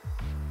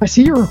I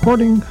see you're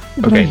recording.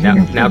 Okay,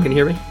 now can you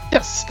hear me?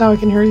 Yes, now I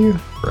can hear you.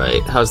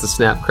 Right. How's the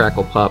snap,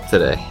 crackle, pop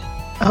today?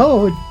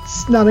 Oh,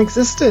 it's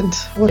non-existent.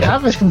 What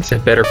happened?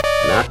 It better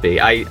not be.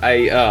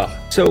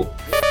 So,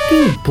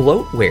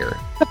 bloatware.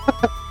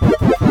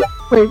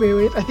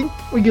 Wait. I think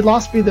you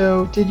lost me,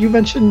 though. Did you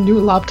mention new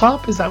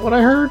laptop? Is that what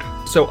I heard?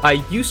 So,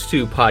 I used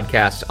to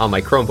podcast on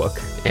my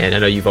Chromebook, and I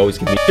know you've always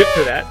given me shit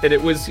for that, and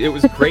it was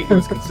great, it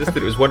was consistent,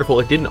 it was wonderful.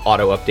 It didn't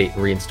auto-update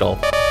and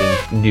reinstall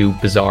new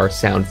bizarre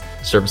sound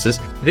services.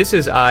 This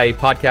is I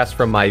podcast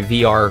from my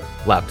VR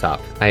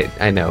laptop.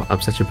 I know, I'm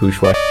such a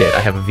bourgeois kid.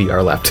 I have a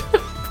VR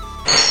laptop.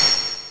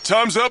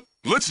 Time's up.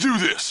 Let's do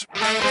this.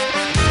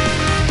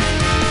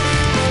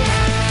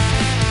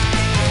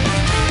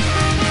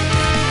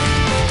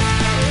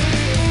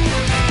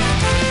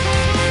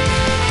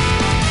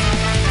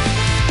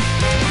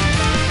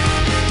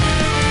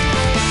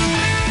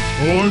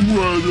 I'm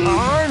ready.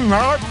 I'm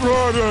not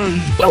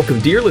ready. Welcome,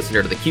 dear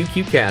listener, to the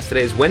QQ Cast.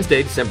 Today is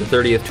Wednesday, December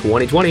 30th,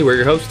 2020. We're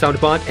your hosts, Tom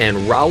DuPont and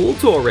Raul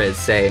Torres.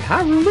 Say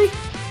hi, Ruby.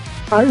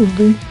 Hi,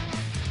 Ruby.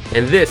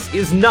 And this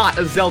is not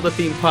a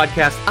Zelda-themed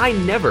podcast. I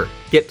never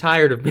get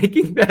tired of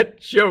making that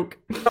joke.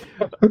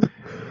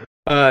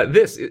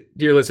 This,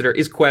 dear listener,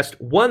 is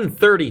Quest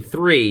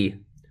 133.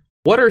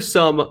 What are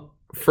some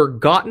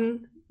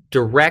forgotten,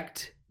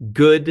 direct,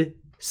 good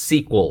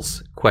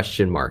sequels? ?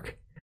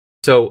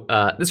 So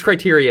this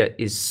criteria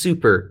is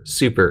super,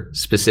 super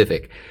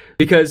specific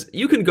because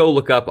you can go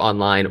look up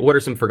online what are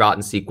some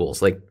forgotten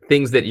sequels, like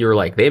things that you're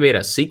like, they made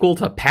a sequel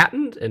to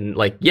Patton, and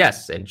like,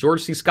 yes, and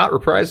George C. Scott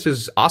reprised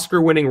his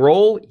Oscar-winning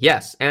role,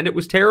 yes, and it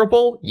was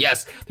terrible,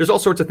 yes. There's all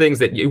sorts of things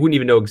that you wouldn't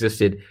even know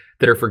existed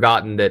that are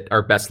forgotten, that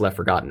are best left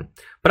forgotten.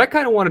 But I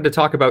kind of wanted to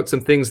talk about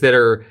some things that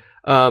are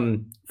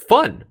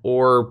fun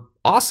or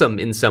awesome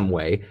in some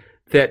way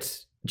that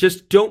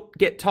just don't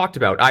get talked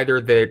about. Either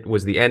that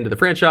was the end of the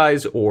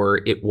franchise,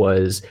 or it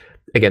was,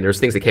 again, there's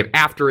things that came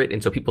after it,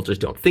 and so people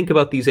just don't think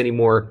about these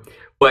anymore.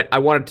 But I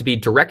wanted to be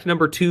direct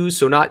number 2,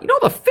 so not,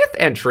 the 5th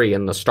entry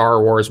in the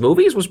Star Wars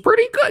movies was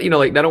pretty good.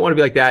 I don't want to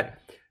be like that.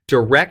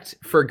 Direct,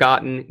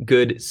 forgotten,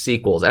 good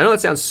sequels. I know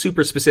that sounds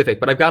super specific,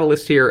 but I've got a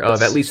list here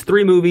of at least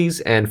 3 movies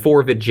and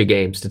 4 video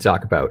games to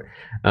talk about.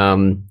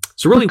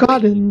 So really,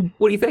 forgotten.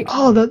 What do you think?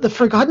 Oh, the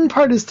forgotten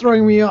part is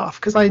throwing me off,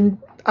 because I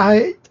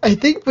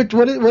think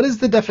what is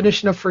the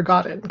definition of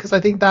forgotten? Because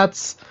I think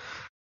that's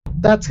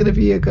going to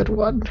be a good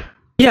one.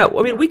 Yeah,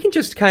 I mean, we can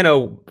just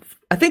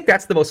I think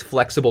that's the most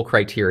flexible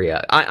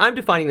criteria. I'm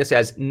defining this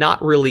as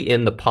not really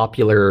in the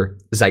popular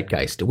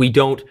zeitgeist. We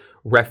don't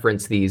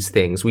reference these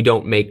things. We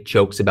don't make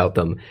jokes about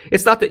them.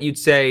 It's not that you'd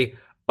say,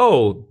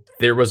 oh,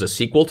 there was a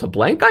sequel to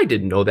blank? I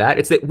didn't know that.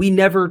 It's that we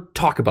never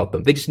talk about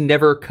them. They just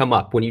never come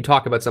up. When you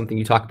talk about something,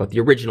 you talk about the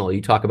original.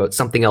 You talk about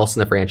something else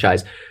in the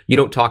franchise. You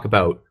don't talk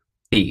about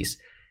these.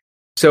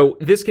 So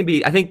this can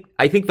be, I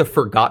think the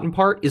forgotten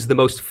part is the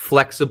most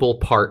flexible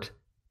part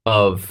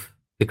of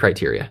the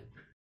criteria.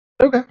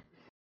 Okay.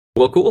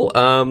 Well, cool.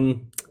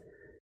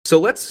 So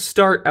let's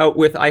start out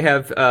with, I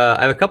have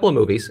a couple of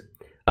movies,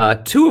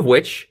 2 of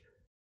which,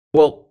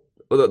 well,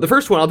 the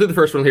first one, I'll do the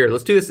first one here.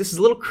 Let's do this. This is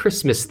a little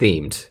Christmas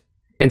themed.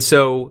 And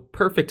so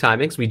perfect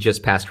timing, because we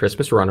just passed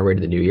Christmas. We're on our way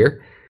to the new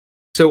year.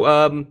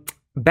 So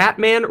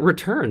Batman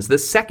Returns, the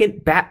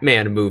second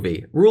Batman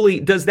movie.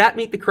 Ruli, does that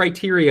meet the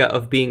criteria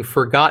of being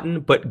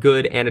forgotten but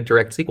good and a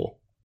direct sequel?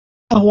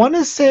 I want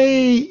to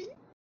say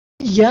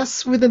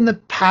yes within the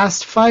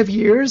past 5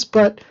 years,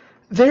 but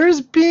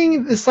there's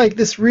being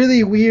this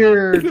really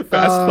weird. The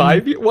past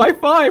 5 years? Why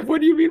 5?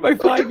 What do you mean by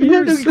 5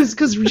 years?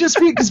 Because just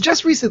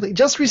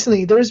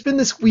recently, there's been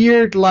this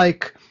weird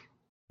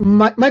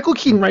Michael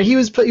Keaton, right? He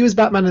was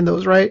Batman in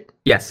those, right?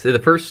 Yes, the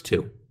first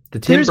 2. The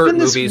Tim Burton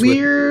movies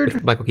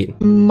with Michael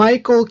Keaton.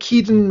 Michael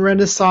Keaton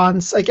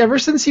renaissance, ever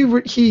since he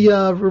was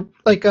the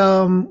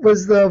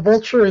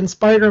Vulture in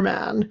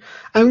Spider-Man.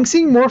 I'm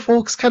seeing more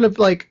folks kind of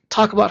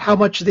talk about how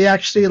much they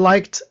actually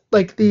liked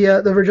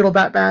the original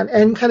Batman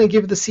and kind of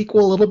give the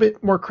sequel a little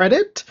bit more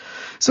credit.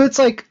 So it's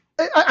I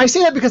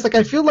say that because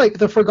I feel like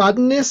the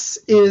forgottenness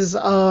is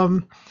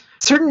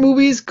certain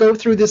movies go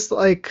through this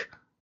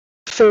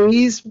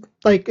phase,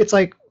 it's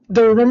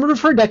they're remembered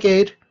for a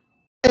decade.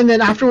 And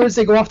then afterwards,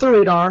 they go off the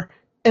radar,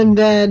 and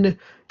then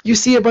you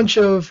see a bunch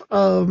of,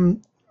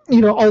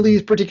 all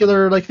these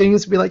particular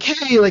things be like,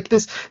 hey,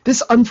 this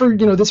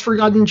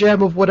forgotten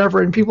gem of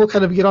whatever, and people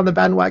kind of get on the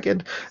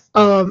bandwagon.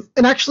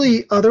 And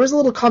actually, there was a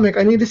little comic.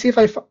 I need to see if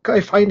I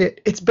find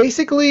it. It's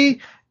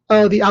basically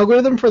the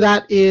algorithm for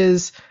that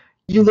is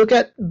you look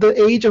at the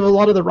age of a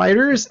lot of the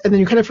writers, and then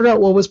you kind of figure out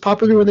what was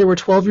popular when they were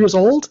 12 years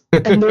old,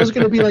 and those are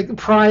going to be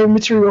prime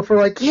material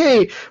for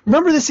hey,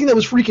 remember this thing that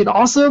was freaking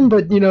awesome,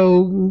 but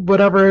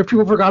whatever,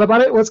 people forgot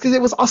about it? Well, it's because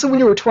it was awesome when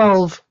you were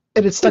 12,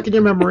 and it's stuck in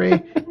your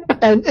memory.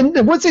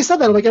 and once they said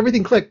that,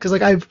 everything clicked, because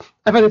I've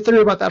had a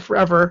theory about that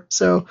forever.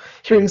 So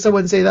hearing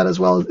someone say that as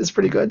well is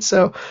pretty good.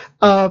 So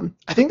I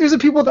think there's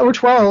people that were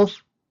 12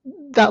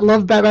 that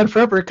loved Batman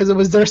Forever because it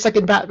was their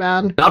second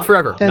Batman. Not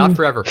forever. And- Not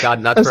forever. God,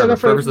 not I'm sorry, forever.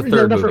 Forever's the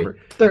third movie.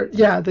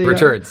 The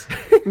Returns.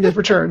 The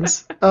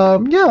Returns.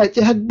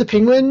 It had the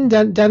Penguin,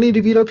 Danny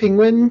DeVito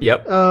Penguin.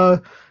 Yep.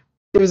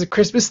 It was a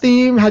Christmas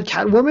theme. Had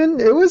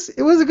Catwoman. It was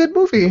a good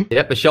movie.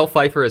 Yep. Michelle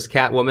Pfeiffer as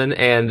Catwoman,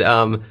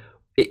 and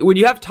when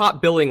you have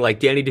top billing like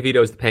Danny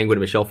DeVito as the Penguin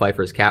and Michelle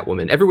Pfeiffer as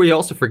Catwoman, everybody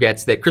also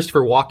forgets that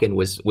Christopher Walken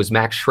was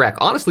Max Schreck.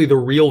 Honestly, the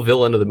real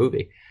villain of the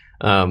movie.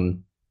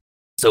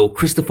 So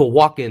Christopher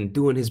Walken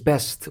doing his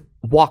best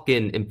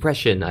Walken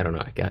impression. I don't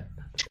know.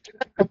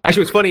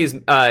 Actually, what's funny is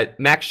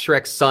Max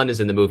Schreck's son is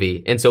in the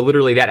movie, and so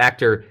literally that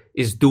actor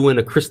is doing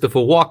a Christopher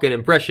Walken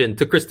impression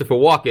to Christopher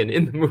Walken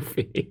in the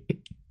movie.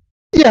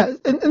 Yeah,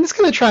 and this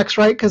kind of tracks,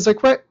 right? Because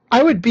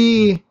I would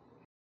be,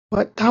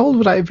 how old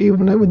would I be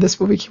when this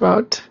movie came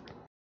out?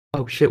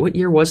 Oh shit! What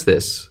year was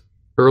this?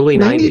 Early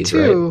 90s,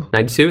 right?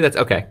 92. That's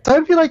okay. So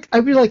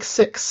I'd be like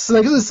 6.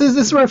 Like this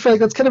is where I feel like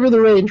that's kind of in the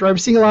range where I'm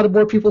seeing a lot of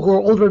more people who are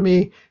older than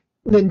me,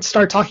 and then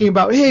start talking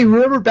about, hey,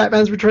 remember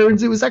Batman's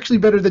Returns? It was actually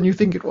better than you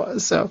think it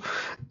was. So,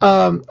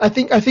 I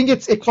think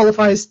it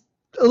qualifies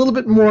a little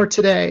bit more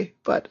today,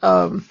 but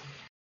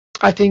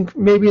I think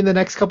maybe in the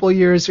next couple of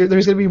years there's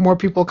going to be more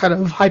people kind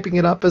of hyping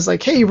it up as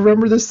like, hey,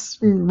 remember this?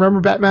 Remember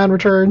Batman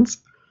Returns?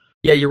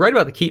 Yeah, you're right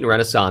about the Keaton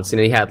Renaissance,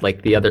 and he had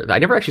like the other. I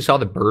never actually saw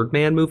the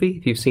Birdman movie.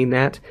 If you've seen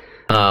that,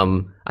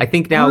 I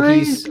think now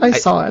I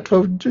saw it.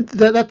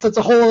 That's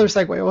a whole other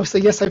segue. I'll say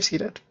yes, I've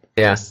seen it.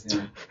 Yeah.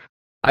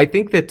 I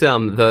think that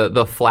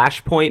the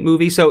Flashpoint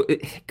movie. So,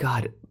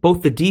 God,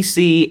 both the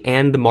DC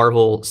and the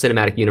Marvel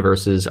Cinematic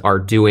Universes are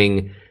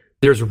doing.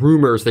 There's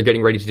rumors they're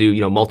getting ready to do,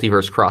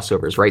 multiverse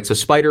crossovers, right? So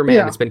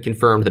Spider-Man, It's been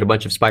confirmed that a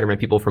bunch of Spider-Man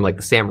people from like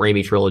the Sam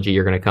Raimi trilogy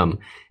are going to come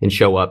and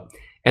show up.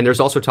 And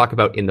there's also talk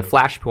about in the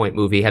Flashpoint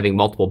movie having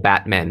multiple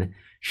Batmen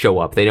show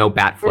up. They know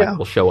Batfleck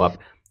will show up.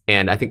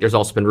 And I think there's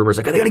also been rumors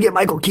like, are they going to get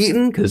Michael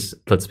Keaton? Because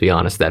let's be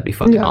honest, that'd be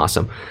fucking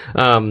awesome.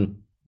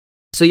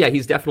 So yeah,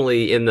 he's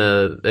definitely in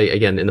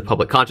the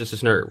public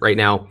consciousness right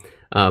now.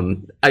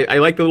 I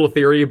like the little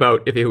theory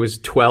about if it was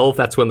 12,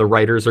 that's when the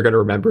writers are going to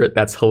remember it.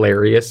 That's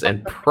hilarious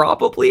and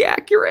probably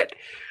accurate.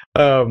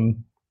 But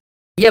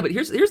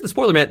here's the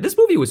spoiler, man. This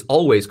movie was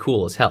always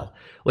cool as hell.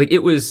 Like it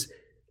was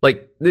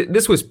like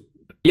this was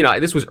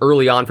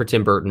early on for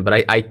Tim Burton,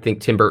 but I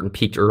think Tim Burton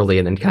peaked early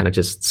and then kind of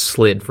just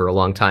slid for a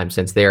long time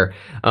since there.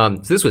 So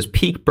this was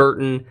peak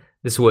Burton.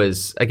 This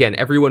was, again,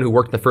 everyone who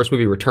worked in the first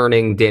movie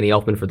returning, Danny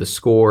Elfman for the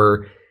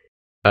score.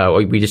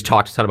 We just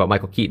talked a ton about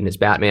Michael Keaton as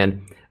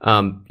Batman.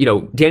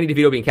 Danny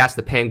DeVito being cast as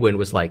the Penguin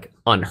was like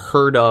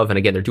unheard of. And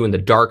again, they're doing the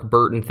dark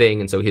Burton thing.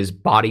 And so his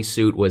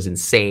bodysuit was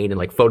insane. And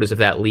like photos of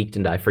that leaked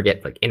into, I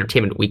forget, like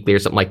Entertainment Weekly or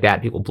something like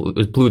that. People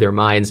blew their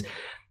minds.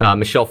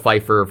 Michelle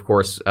Pfeiffer, of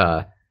course,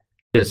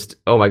 just,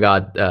 oh my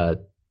God,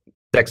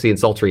 sexy and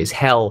sultry as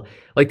hell.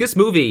 Like this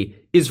movie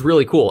is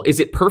really cool. Is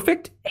it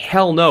perfect?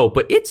 Hell no.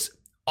 But it's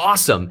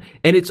awesome.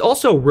 And it's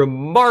also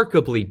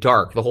remarkably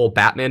dark. The whole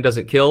Batman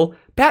doesn't kill.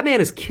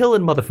 Batman is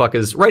killing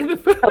motherfuckers right in the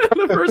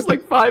first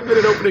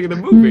 5-minute opening of the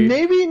movie.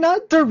 Maybe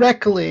not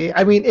directly.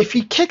 I mean, if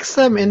he kicks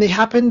them and they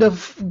happen to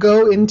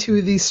go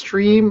into the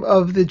stream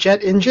of the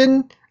jet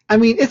engine, I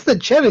mean, it's the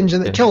jet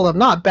engine that killed them,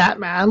 not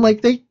Batman.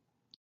 Like, they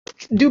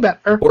do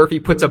better. Or if he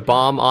puts a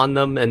bomb on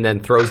them and then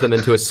throws them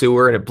into a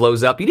sewer and it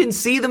blows up. You didn't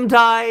see them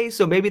die,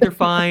 so maybe they're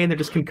fine. They're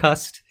just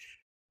concussed.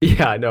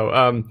 Yeah,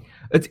 no.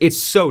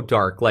 It's so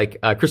dark. Like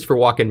Christopher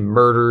Walken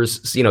murders,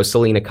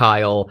 Selena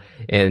Kyle,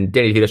 and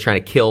Danny DeVito's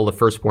trying to kill the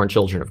firstborn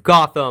children of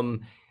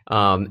Gotham.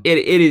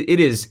 It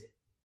is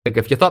like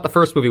if you thought the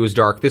first movie was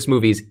dark, this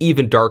movie is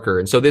even darker.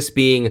 And so this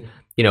being,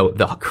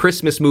 the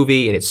Christmas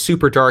movie, and it's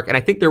super dark. And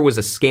I think there was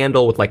a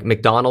scandal with like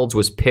McDonald's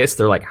was pissed.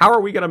 They're like, how are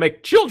we going to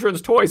make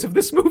children's toys of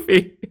this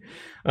movie?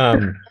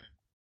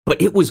 But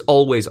it was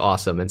always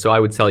awesome. And so I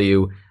would tell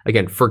you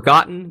again,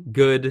 forgotten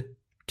good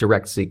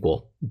direct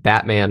sequel,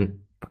 Batman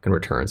fucking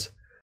Returns.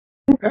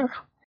 Okay.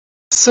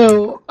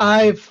 So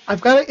I've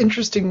got an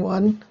interesting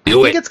one. I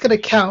think it's gonna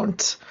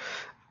count.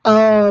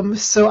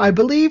 So I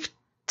believe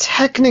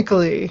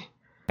technically,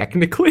 that's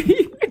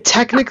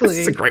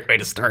a great way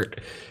to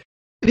start.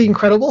 The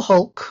Incredible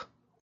Hulk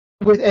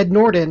with Ed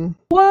Norton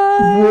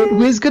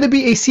is going to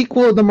be a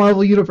sequel in the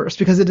Marvel Universe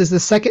because it is the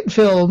second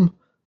film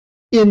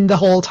in the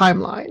whole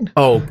timeline.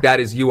 Oh,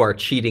 you are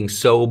cheating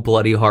so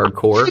bloody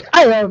hardcore.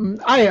 I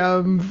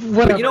am.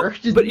 Whatever.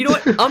 But you know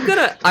what?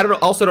 I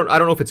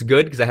don't know if it's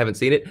good because I haven't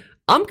seen it.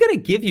 I'm gonna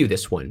give you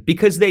this one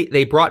because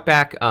they brought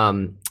back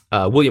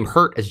William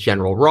Hurt as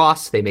General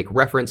Ross. They make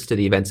reference to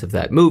the events of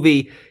that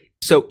movie.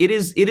 So it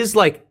is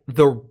like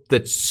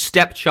the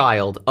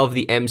stepchild of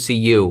the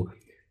MCU.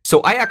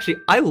 So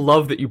I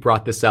love that you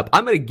brought this up.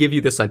 I'm going to give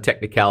you this on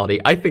technicality.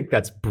 I think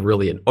that's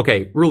brilliant.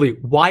 Okay, really,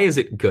 why is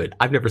it good?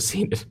 I've never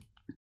seen it.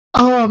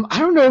 I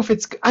don't know if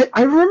it's. I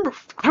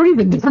don't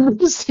even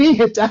remember seeing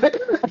it. I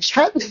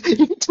can't.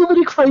 Too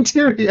many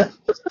criteria.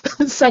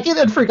 Second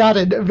and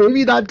forgotten.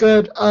 Maybe not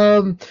good. I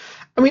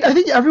mean, I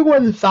think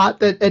everyone thought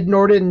that Ed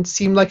Norton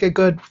seemed like a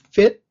good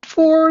fit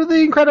for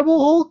the Incredible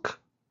Hulk.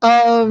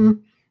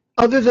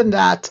 Other than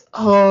that,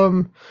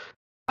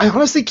 I I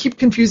honestly keep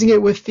confusing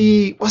it with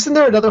wasn't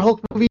there another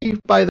Hulk movie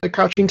by the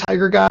Crouching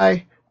Tiger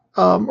guy?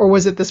 Or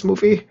was it this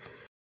movie?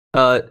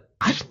 Uh,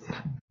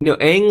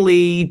 Ang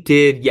Lee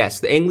did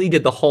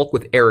the Hulk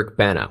with Eric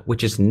Bana,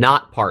 which is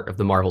not part of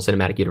the Marvel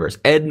Cinematic Universe.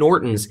 Ed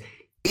Norton's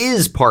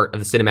is part of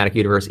the cinematic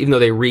universe, even though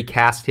they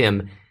recast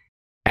him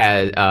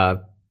as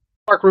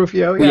Mark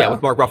Ruffalo,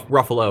 with Mark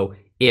Ruffalo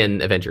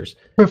in Avengers.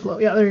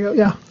 Ruffalo, yeah, there you go,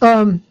 yeah.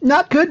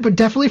 Not good, but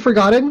definitely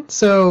forgotten.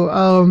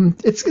 So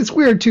it's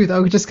weird too,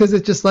 though, just because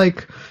it's just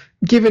like,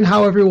 given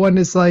how everyone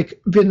is like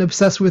been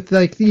obsessed with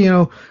like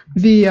the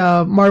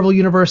Marvel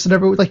universe and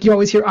everyone, like you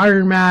always hear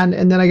Iron Man,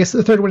 and then I guess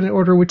the third one in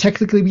order would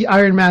technically be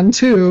Iron Man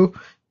 2.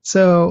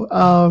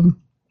 So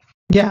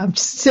yeah, I'm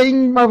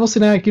saying Marvel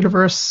Cinematic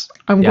Universe.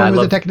 I'm going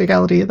with the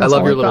technicality. That's I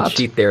love your little got.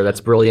 cheat there. That's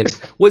brilliant.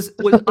 Was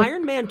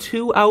Iron Man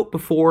 2 out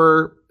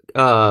before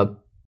Captain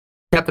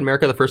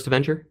America: The First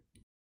Avenger?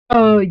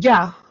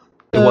 Yeah.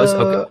 It was?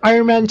 Okay.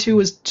 Iron Man 2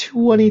 was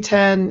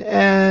 2010,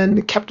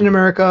 and Captain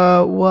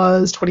America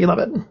was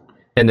 2011.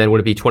 And then would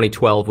it be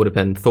 2012? Would have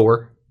been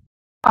Thor?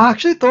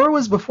 Actually, Thor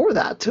was before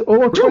that,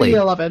 or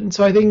 2011.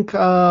 So I think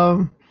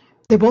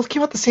they both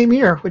came out the same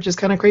year, which is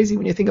kind of crazy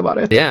when you think about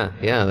it. Yeah,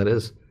 that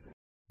is.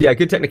 Yeah,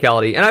 good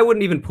technicality. And I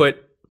wouldn't even put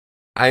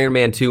Iron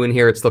Man 2 in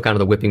here. It's still kind of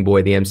the whipping boy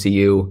of the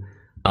MCU.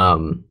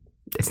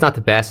 It's not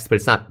the best, but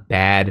it's not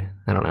bad.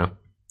 I don't know.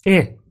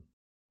 Yeah.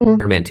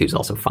 Iron Man 2 is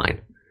also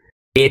fine.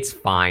 It's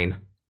fine.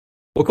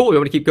 Well, cool. You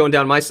want me to keep going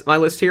down my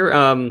list here?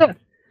 Yeah,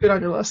 good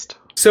on your list.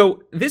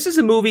 So this is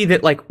a movie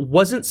that like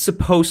wasn't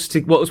supposed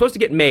to. Well, it was supposed to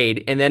get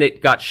made, and then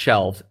it got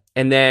shelved.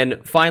 And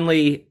then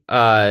finally,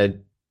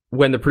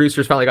 when the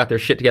producers finally got their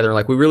shit together, and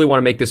like, we really want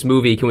to make this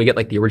movie. Can we get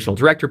like the original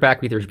director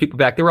back? We get the people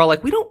back. They were all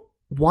like, we don't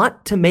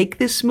want to make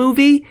this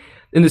movie.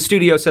 And the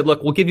studio said,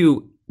 look, we'll give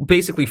you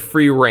basically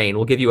free reign.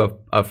 We'll give you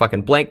a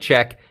fucking blank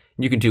check.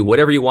 And you can do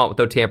whatever you want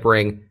without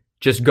tampering.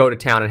 Just go to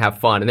town and have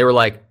fun. And they were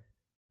like,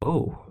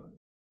 oh,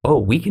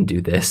 we can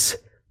do this.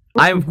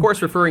 I am, of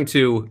course, referring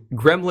to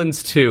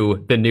Gremlins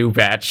 2, The New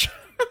Batch.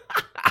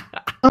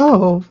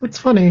 Oh, that's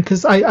funny,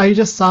 because I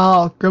just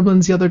saw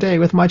Gremlins the other day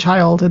with my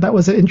child, and that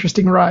was an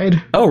interesting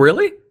ride. Oh,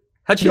 really?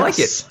 How'd she like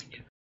it?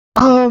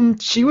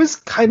 She was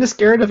kind of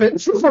scared of it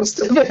for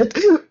most of it,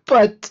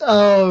 but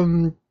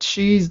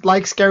she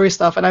likes scary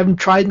stuff, and I've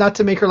tried not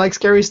to make her like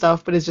scary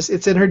stuff, but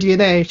it's in her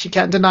DNA. She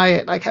can't deny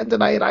it, and I can't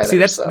deny it either. See,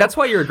 that's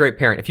why you're a great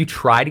parent. If you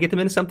try to get them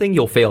into something,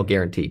 you'll fail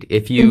guaranteed.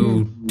 If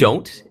you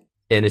don't,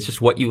 and it's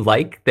just what you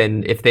like,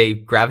 then if they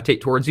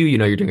gravitate towards you, you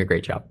know you're doing a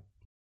great job.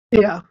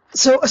 Yeah.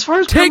 So as far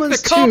as Take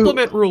Gremlins the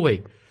compliment,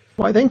 Ruli.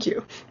 Why, thank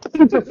you.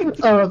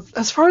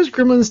 As far as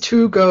Gremlins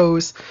 2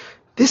 goes,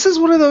 this is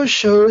one of those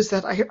shows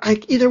that I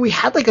either we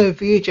had like a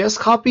VHS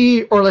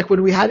copy, or like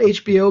when we had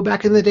HBO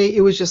back in the day,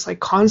 it was just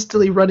like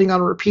constantly running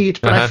on repeat.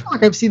 But I feel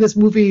like I've seen this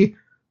movie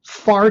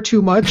far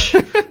too much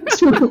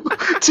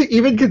to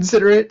even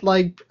consider it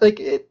like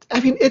it.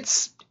 I mean, it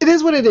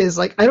is what it is.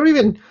 Like, I don't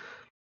even.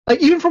 Like,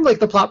 even from, like,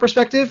 the plot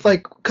perspective,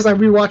 like, because I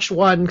rewatched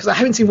 1, because I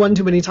haven't seen 1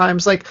 too many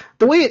times, like,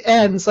 the way it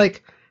ends,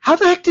 like, how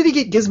the heck did he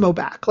get Gizmo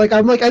back? Like,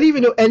 I'm like, I didn't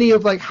even know any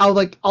of, like, how,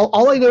 like,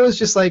 all I know is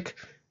just, like,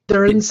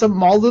 they're in some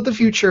mall of the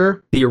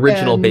future. The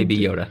original Baby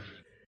Yoda.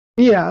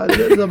 Yeah,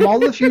 the mall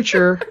of the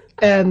future,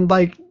 and,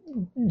 like,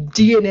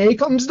 DNA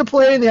comes to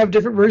play, and they have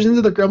different versions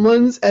of the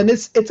Gremlins, and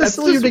it's a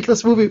silly,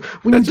 ridiculous movie.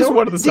 When you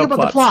don't think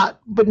about the plot,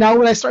 but now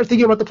when I start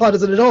thinking about the plot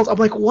as an adult, I'm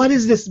like, what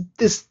is this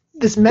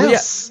mess? Well,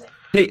 yeah.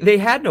 They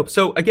had no.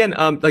 So again,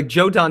 like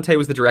Joe Dante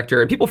was the director,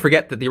 and people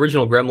forget that the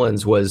original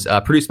Gremlins was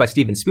produced by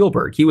Steven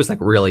Spielberg. He was like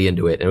really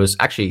into it, and it was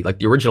actually like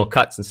the original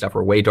cuts and stuff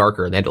were way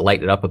darker, and they had to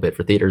lighten it up a bit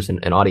for theaters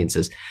and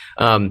audiences.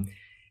 And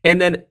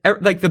then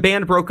like the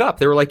band broke up.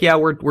 They were like, yeah,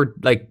 we're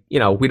like,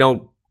 we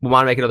don't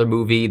want to make another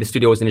movie. The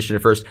studio wasn't interested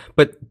at first,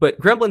 but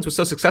Gremlins was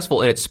so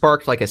successful, and it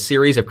sparked like a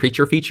series of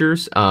creature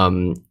features,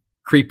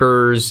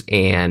 Creepers,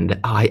 and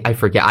I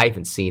forget. I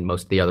haven't seen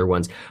most of the other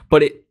ones,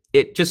 but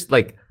it just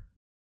like.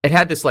 It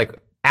had this like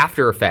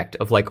after effect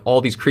of like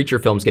all these creature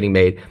films getting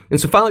made. And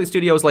so finally the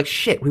studio was like,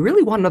 shit, we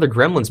really want another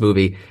Gremlins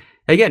movie.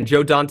 And again,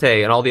 Joe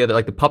Dante and all the other,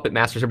 like the puppet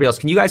masters, everybody else,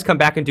 can you guys come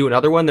back and do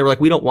another one? They were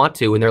like, we don't want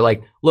to. And they're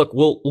like, look,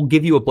 we'll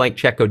give you a blank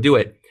check, go do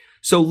it.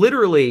 So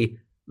literally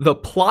the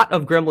plot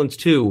of Gremlins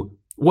 2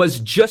 was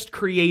just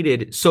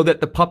created so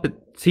that the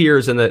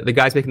puppeteers and the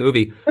guys making the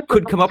movie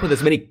could come up with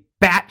as many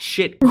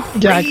batshit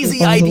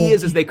crazy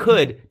ideas as they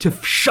could to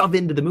shove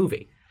into the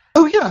movie.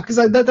 Oh yeah, because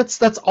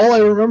that's all I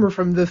remember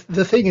from the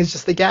thing is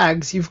just the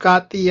gags. You've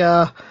got the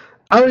I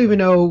don't even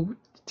know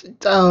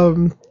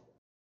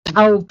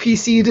how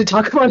PC to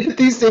talk about it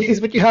these days,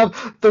 but you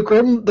have the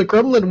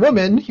Gremlin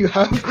woman, you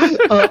have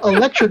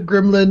Electric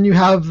Gremlin, you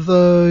have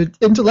the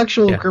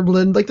intellectual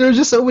Gremlin. Like there's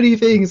just so many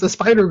things. The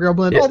Spider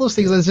Gremlin, all those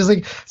things. It's just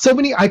like so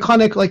many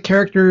iconic like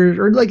characters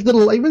or like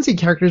little I wouldn't say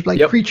characters, but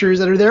like creatures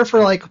that are there for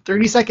like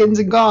 30 seconds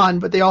and gone,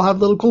 but they all have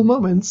little cool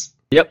moments.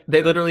 Yep,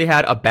 they literally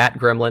had a bat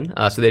gremlin,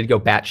 so they'd go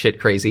batshit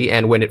crazy,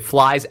 and when it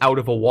flies out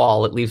of a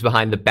wall, it leaves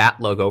behind the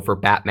bat logo for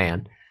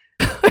Batman.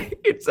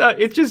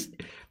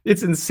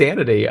 It's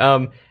insanity.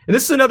 And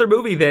this is another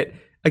movie that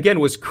again,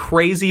 was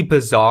crazy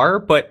bizarre,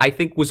 but I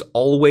think was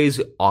always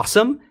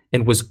awesome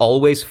and was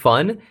always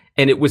fun.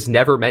 And it was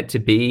never meant to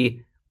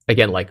be,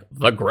 again, like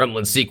the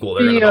Gremlin sequel.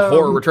 The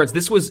horror returns.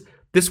 This was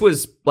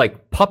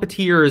like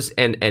puppeteers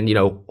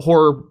and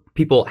horror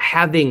people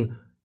having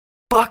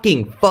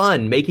fucking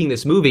fun making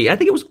this movie. I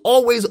think it was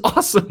always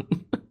awesome.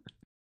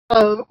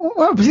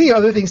 Well, the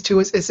other things too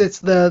is it's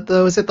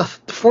the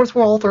fourth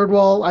wall, third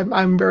wall.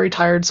 I'm very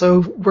tired, so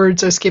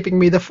words are escaping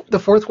me. The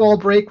fourth wall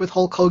break with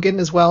Hulk Hogan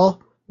as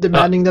well,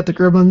 demanding that the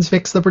Gremlins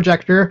fix the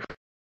projector.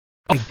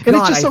 Oh, and God,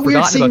 it's just so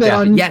weird seeing that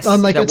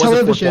on like a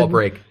television. Fourth wall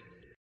break.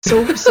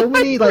 So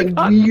many like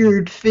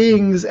weird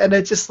things, and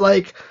it's just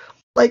like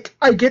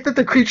I get that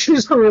the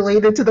creatures were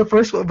related to the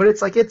first one, but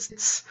it's like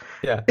it's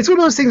one of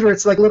those things where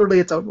it's like literally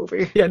its own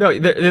movie. Yeah, no,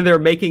 they're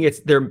making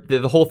it.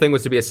 The whole thing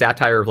was to be a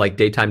satire of like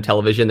daytime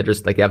television. They're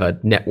just like they have a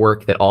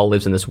network that all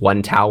lives in this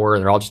one tower,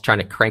 and they're all just trying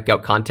to crank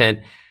out content.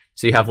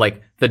 So you have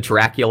like the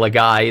Dracula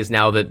guy is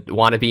now the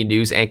wannabe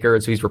news anchor,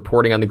 and so he's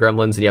reporting on the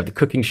Gremlins, and you have the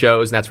cooking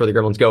shows, and that's where the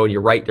Gremlins go. And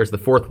you're right, there's the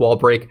fourth wall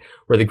break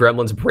where the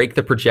Gremlins break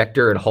the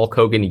projector, and Hulk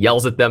Hogan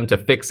yells at them to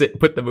fix it and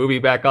put the movie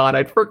back on.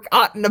 I'd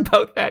forgotten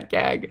about that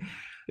gag.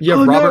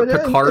 Yeah, Robert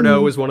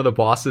Picardo is one of the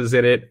bosses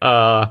in it.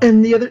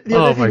 And the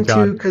other thing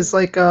too, because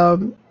like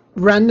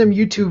random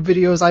YouTube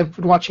videos I've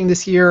been watching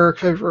this year,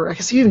 or I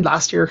guess even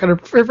last year, kind of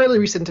fairly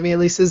recent to me at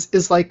least,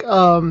 is like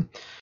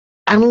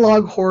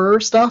analog horror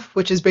stuff,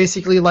 which is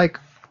basically like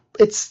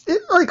it's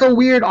like a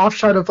weird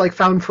offshoot of like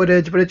found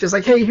footage, but it's just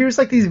like, hey, here's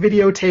like these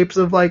videotapes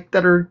of like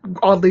that are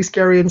oddly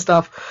scary and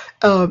stuff.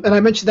 And I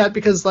mentioned that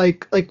because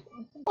like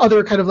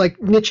other kind of like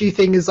nichey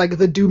thing is like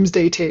the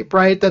Doomsday tape,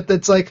 right?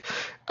 That's like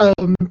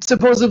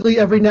supposedly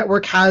every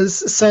network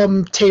has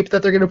some tape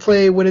that they're going to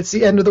play when it's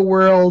the end of the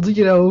world,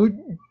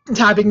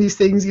 having these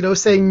things,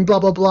 saying blah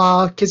blah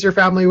blah, kiss your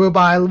family,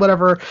 goodbye,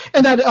 whatever.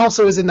 And that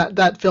also is in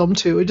that film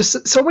too. It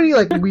just so many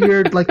like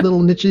weird like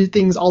little nichey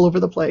things all over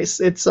the place.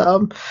 It's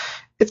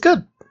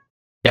good.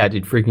 Yeah,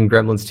 dude, freaking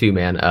Gremlins 2,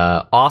 man.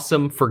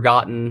 Awesome,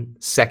 forgotten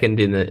second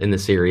in the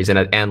series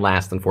and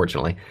last,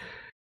 unfortunately.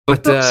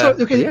 But but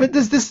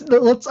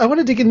I want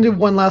to dig into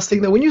one last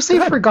thing though. When you say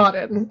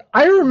forgotten,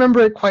 I remember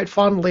it quite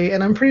fondly,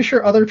 and I'm pretty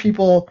sure other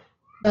people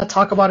that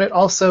talk about it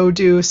also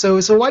do. So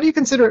why do you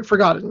consider it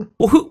forgotten?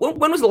 Well,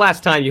 when was the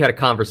last time you had a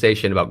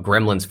conversation about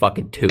Gremlins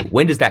fucking 2?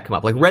 When does that come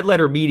up? Like Red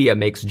Letter Media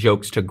makes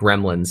jokes to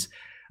Gremlins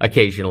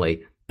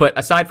occasionally, but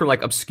aside from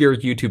like obscure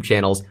YouTube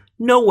channels,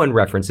 no one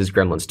references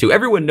Gremlins 2.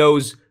 Everyone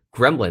knows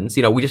Gremlins.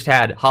 We just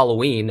had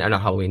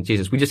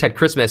we just had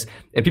Christmas,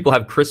 and people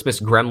have Christmas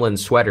Gremlins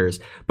sweaters.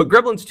 But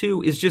Gremlins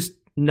 2 is just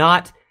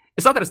not,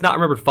 it's not that it's not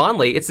remembered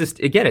fondly, it's just,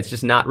 again, it's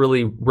just not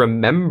really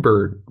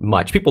remembered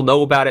much. People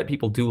know about it,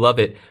 people do love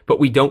it, but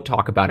we don't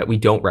talk about it, we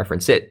don't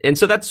reference it. And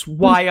so that's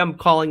why I'm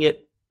calling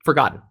it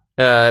forgotten.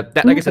 Like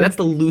I said, that's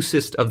the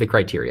loosest of the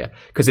criteria,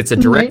 because it's a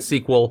direct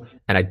sequel,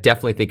 and I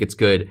definitely think it's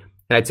good.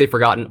 And I'd say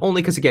forgotten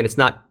only because, again, it's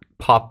not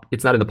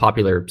in the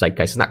popular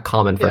zeitgeist. It's not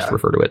common for us to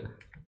refer to it.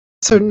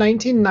 So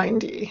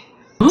 1990.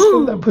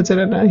 So that puts it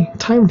in a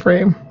time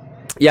frame.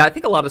 Yeah, I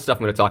think a lot of stuff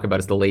I'm going to talk about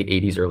is the late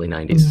 80s, early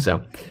 90s.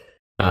 So,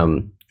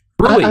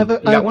 really, I have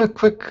a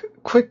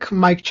quick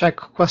mic check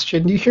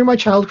question. Do you hear my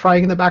child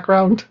crying in the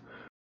background?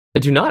 I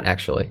do not,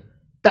 actually.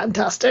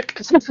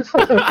 Fantastic.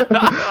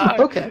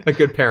 Okay. A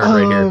good parent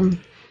right here.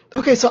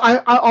 Okay, so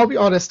I'll be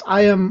honest.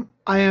 I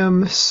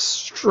am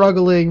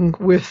struggling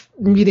with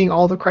meeting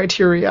all the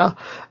criteria.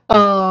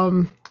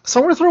 So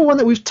I'm going to throw one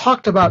that we've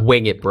talked about.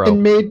 Wing it, bro.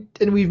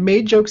 And we've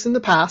made jokes in the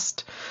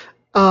past.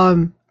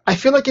 I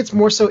feel like it's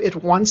more so it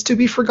wants to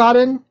be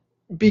forgotten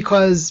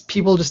because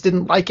people just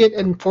didn't like it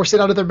and force it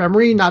out of their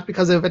memory, not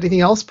because of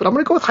anything else. But I'm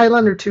going to go with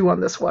Highlander 2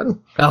 on this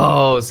one.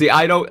 Oh, see,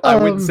 I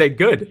wouldn't say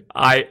good.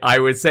 I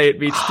would say it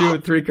meets 2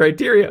 and 3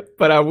 criteria,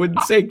 but I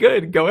wouldn't say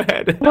good. Go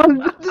ahead.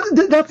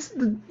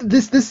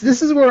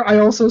 This is where I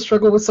also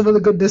struggle with some of the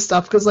goodness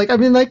stuff, because I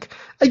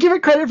give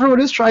it credit for what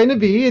it's trying to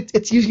be.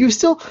 It's you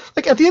still,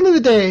 like, at the end of the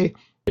day,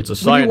 it's a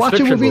science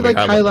fiction movie. When you watch a movie like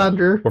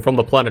Highlander, we're from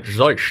the planet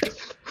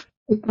Zeist.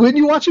 When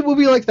you watch a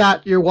movie like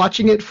that, you're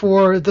watching it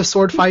for the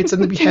sword fights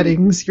and the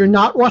beheadings. You're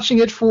not watching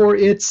it for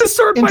its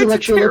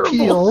intellectual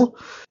appeal.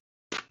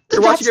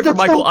 You're watching it for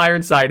Michael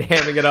Ironside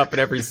hamming it up in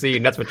every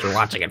scene. That's what you're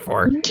watching it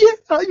for.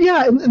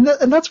 Yeah,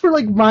 and that's where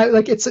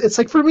it's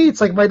like for me, it's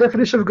like my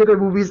definition of good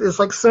movies is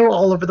like so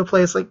all over the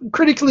place, like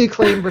critically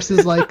acclaimed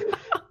versus like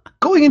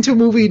going into a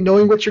movie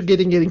knowing what you're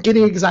getting and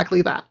getting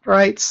exactly that,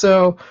 right?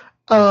 So,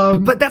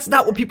 but that's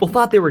not what people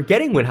thought they were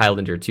getting when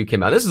Highlander 2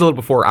 came out. This is a little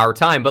before our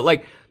time, but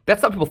like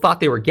that's not what people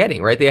thought they were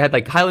getting, right? They had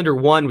like Highlander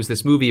 1 was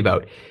this movie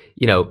about,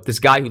 this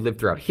guy who lived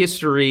throughout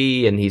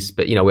history, and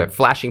we're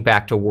flashing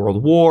back to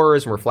world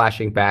wars, and we're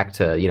flashing back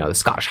to, the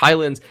Scottish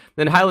Highlands.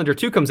 Then Highlander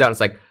 2 comes out, and it's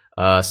like,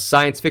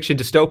 science fiction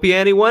dystopia,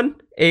 anyone?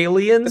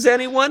 Aliens,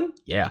 anyone?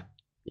 Yeah,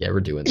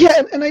 we're doing this.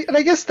 Yeah, and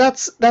I guess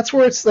that's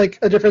where it's like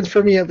a difference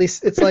for me, at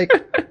least. It's like,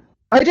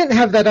 I didn't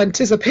have that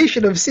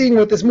anticipation of seeing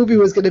what this movie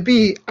was going to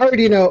be. I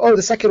already know,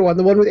 the second one,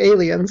 the one with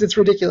aliens, it's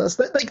ridiculous.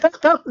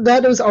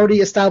 That was already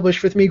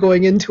established with me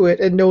going into it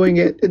and knowing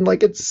it, and I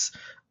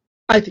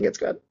think it's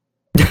good.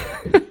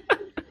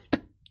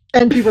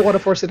 and people want to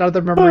force it out of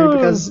their memory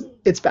because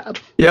it's bad.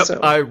 Yep,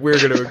 So. we're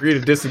going to agree to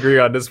disagree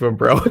on this one,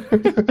 bro.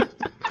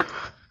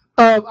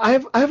 I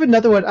have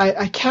another one.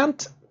 I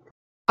can't.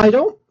 I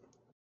don't.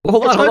 Well,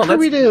 hold on.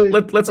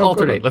 Let's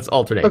alternate. Let's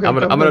alternate. Okay, I'm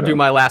gonna do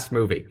my last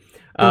movie.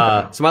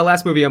 So my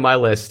last movie on my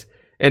list.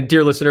 And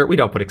dear listener, we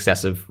don't put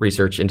excessive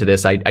research into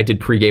this. I did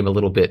pregame a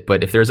little bit,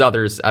 but if there's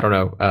others, I don't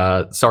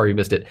know. Sorry you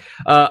missed it.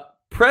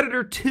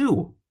 Predator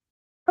 2.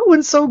 That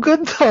one's so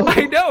good though.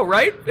 I know,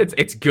 right?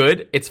 It's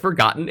good. It's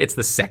forgotten. It's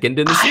the second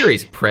in the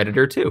series.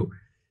 Predator 2.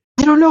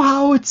 I don't know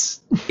how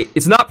it's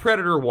not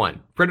Predator 1.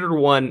 Predator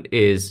 1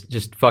 is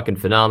just fucking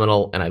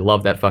phenomenal, and I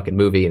love that fucking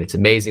movie, and it's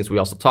amazing. So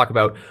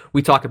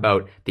we talk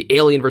about the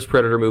Alien vs.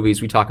 Predator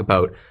movies. We talk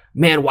about,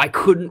 man, why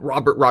couldn't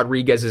Robert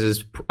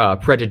Rodriguez's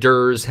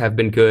Predators have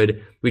been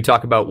good? We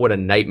talk about what a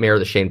nightmare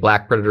the Shane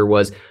Black Predator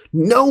was.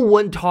 No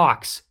one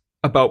talks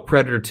about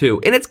Predator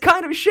 2, and it's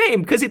kind of a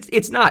shame because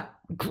it's not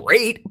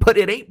great, but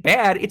it ain't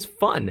bad. It's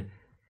fun.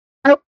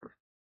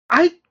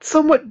 I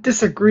somewhat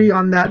disagree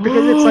on that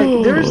because it's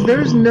like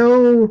there's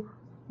no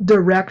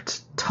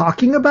direct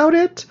talking about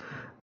it,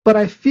 but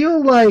I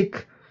feel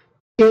like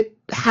it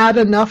had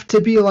enough to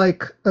be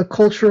like a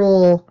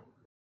cultural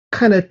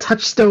kind of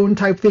touchstone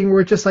type thing where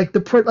it's just like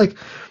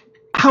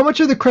how much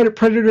of the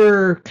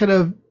Predator kind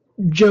of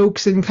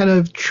jokes and kind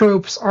of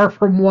tropes are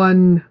from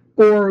one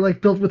or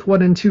like built with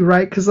 1 and 2,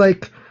 right? Because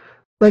like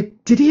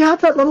did he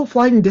have that little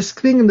flying disc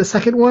thing in the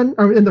second one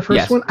or in the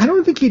first one? I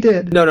don't think he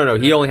did. No.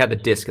 He only had the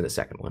disc in the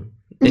second one.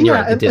 And yeah, you're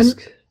right, the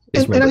disc.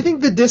 And I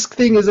think the disc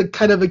thing is a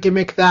kind of a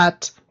gimmick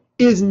that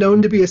is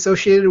known to be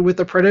associated with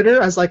the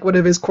Predator as like one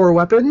of his core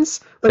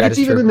weapons. Like it's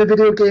even in the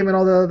video game and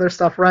all the other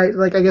stuff, right?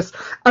 Like I guess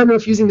I don't know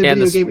if using the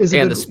video game is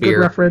a good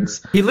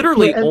reference. He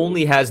literally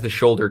only has the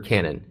shoulder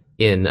cannon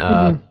in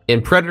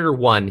Predator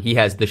 1. He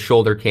has the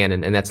shoulder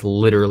cannon, and that's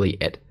literally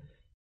it.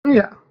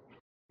 Yeah.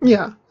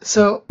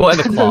 So and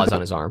the claws on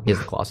his arm. He has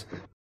the claws.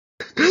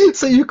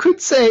 So you could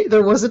say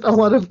there wasn't a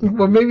lot of,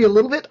 well, maybe a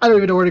little bit. I don't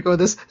even know where to go with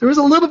this. There was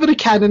a little bit of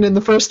canon in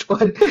the first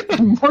one,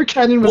 and more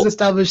canon was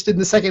established in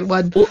the second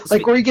one.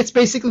 Where he gets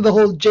basically the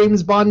whole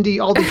James Bondy,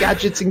 all the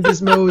gadgets and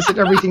gizmos and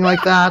everything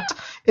like that,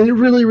 and it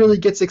really, really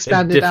gets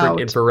expanded out.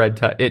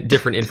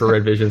 Different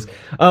infrared visions.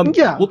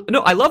 Yeah. Well,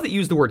 no, I love that you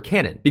use the word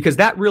canon because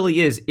that really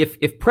is.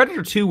 If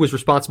Predator 2 was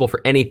responsible for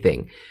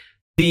anything,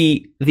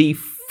 the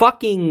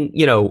fucking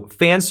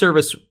fan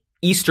service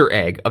Easter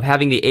egg of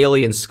having the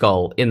alien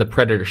skull in the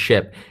Predator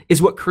ship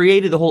is what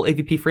created the whole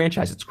AVP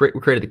franchise. It's great.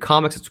 What created the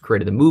comics. It's what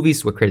created the movies.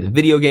 It's what created the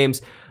video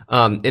games.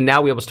 And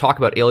now we almost talk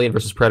about Alien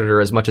versus Predator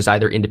as much as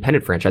either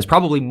independent franchise,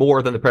 probably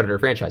more than the Predator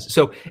franchise.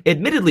 So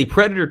admittedly,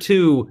 Predator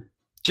 2,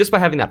 just by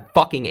having that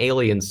fucking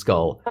alien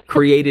skull,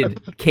 created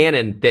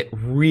canon that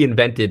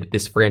reinvented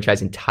this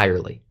franchise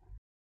entirely.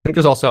 I think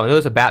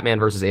there's a Batman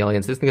versus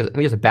Aliens. I think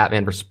there's a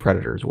Batman versus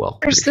Predator as well.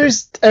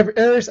 There's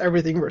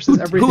everything versus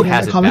everything who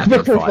in the comic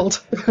book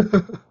world.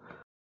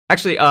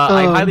 Actually,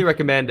 I highly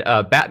recommend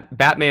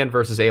Batman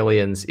versus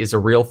Aliens is a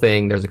real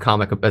thing. There's a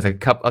comic.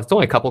 It's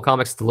only a couple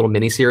comics. It's a little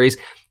mini series.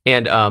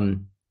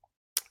 And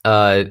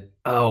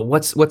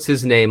what's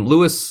his name?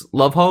 Louis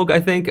Lovehogue,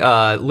 I think.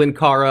 Lynn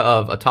Cara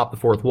of Atop the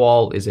Fourth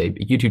Wall is a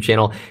YouTube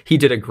channel. He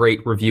did a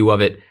great review of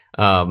it.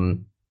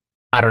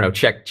 I don't know.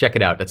 Check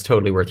it out. That's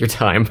totally worth your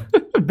time.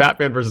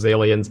 Batman versus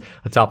Aliens,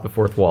 Atop the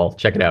Fourth Wall.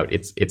 Check it out.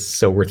 It's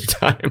so worth your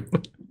time.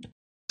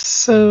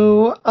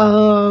 So,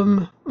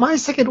 my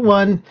second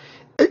one,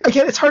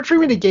 again, it's hard for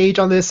me to gauge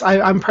on this.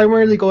 I'm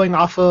primarily going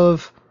off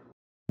of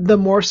the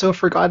more so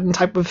forgotten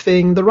type of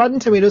thing. The Rotten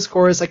Tomatoes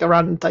score is like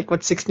around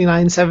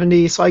 69,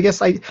 70. So I guess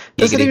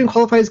does it even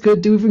qualify as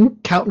good? Do we even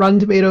count Rotten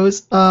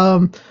Tomatoes?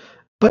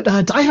 But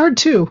Die Hard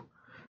 2.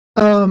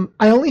 I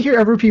only hear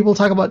ever people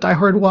talk about Die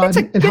Hard 1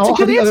 and how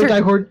the other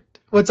Die Hard.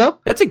 What's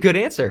up? That's a good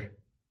answer.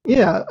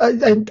 Yeah,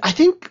 I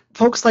think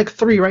folks like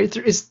 3, right?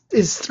 Is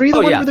 3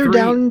 the one where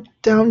they're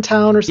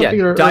downtown or something?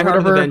 Yeah, Die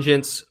Hard with a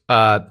Vengeance,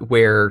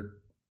 where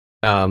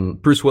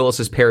Bruce Willis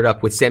is paired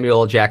up with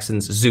Samuel L.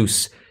 Jackson's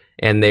Zeus,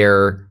 and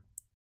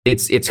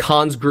it's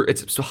Hans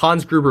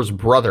Gruber's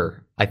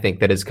brother, I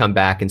think, that has come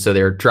back, and so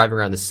they're driving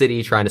around the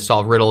city trying to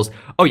solve riddles.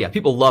 Oh yeah,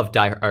 people love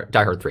Die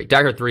Hard 3.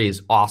 Die Hard 3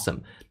 is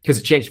awesome because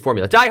it changed the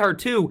formula. Die Hard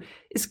 2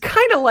 is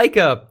kind of like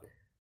a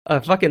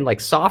fucking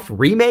soft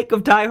remake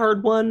of Die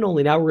Hard 1,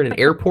 only now we're in an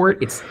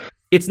airport.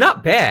 It's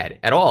not bad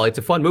at all. It's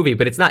a fun movie,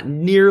 but it's not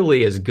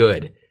nearly as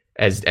good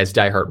as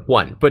Die Hard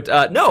 1. But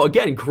no,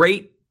 again,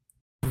 great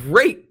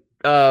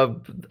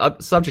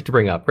subject to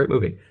bring up. Great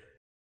movie.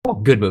 Oh,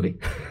 good movie.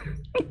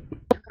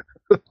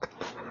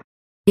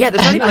 Yeah,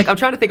 there's not even, I'm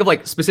trying to think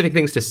of specific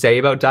things to say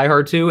about Die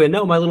Hard 2, and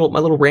no, my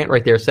little rant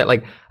right there said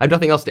I have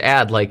nothing else to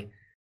add.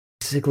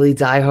 Basically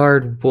Die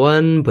Hard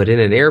 1, but in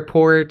an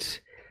airport.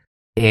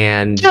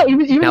 And yeah,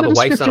 even now the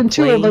description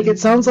too, it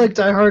sounds like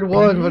Die Hard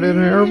 1, but in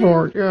an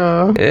airport.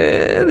 Yeah.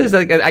 There's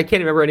I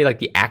can't remember any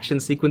the action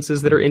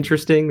sequences that are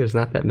interesting. There's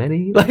not that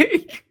many.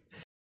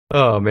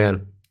 Oh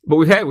man. But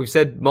we've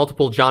said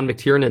multiple John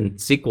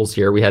McTiernan sequels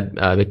here. We had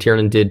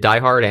McTiernan did Die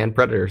Hard and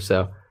Predator,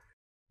 so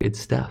good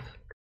stuff.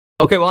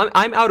 Okay, well,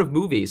 I'm out of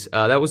movies.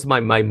 That was my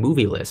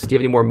movie list. Do you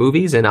have any more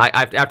movies? And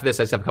after this,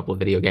 I just have a couple of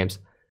video games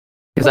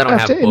because I don't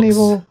have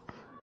books.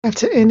 I have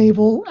to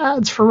enable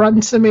ads for Rotten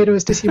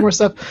Tomatoes to see more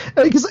stuff.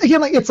 Because again,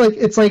 like it's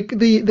like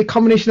the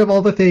combination of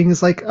all the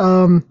things, like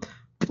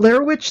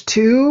Blair Witch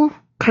 2,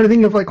 kind of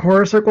thing of like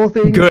horror circle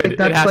things. Good. Like,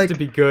 that's it has like, to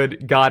be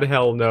good. God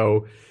hell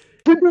no.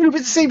 But it's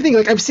the same thing.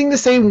 Like I'm seeing the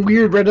same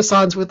weird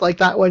renaissance with like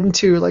that one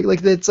too. Like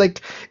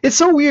it's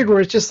so weird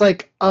where it's just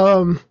like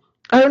I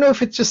don't know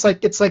if it's just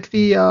like it's like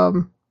the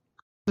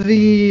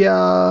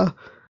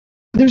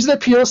there's an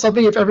appeal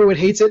something if everyone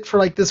hates it for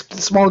like this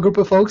small group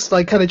of folks to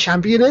like kind of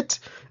champion it.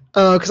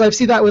 Because I've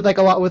seen that with like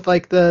a lot with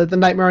like the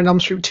Nightmare on Elm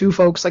Street 2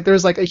 folks. Like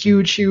there's like a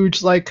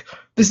huge like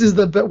this is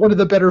one of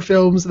the better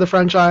films of the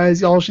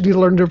franchise. Y'all should need to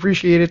learn to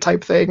appreciate it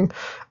type thing.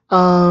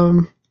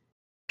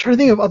 Trying to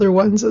think of other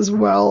ones as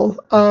well.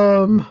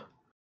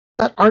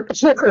 That aren't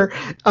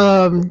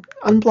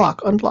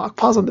unblock.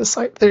 Pause on this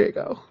site. There you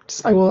go.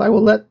 I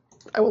will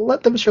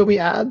let them show me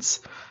ads.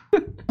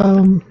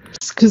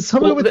 Because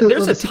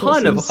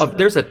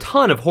there's a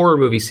ton of horror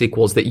movie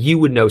sequels that you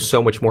would know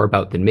so much more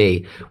about than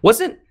me.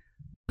 Wasn't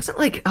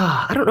like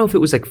I don't know if it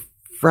was like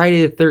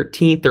Friday the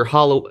 13th or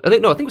Halloween. I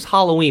think it was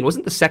Halloween.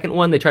 Wasn't the second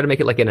one they tried to make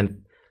it like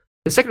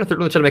the second or third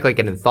one they tried to make like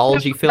an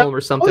anthology film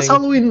or something? It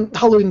was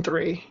Halloween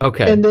 3.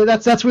 Okay, and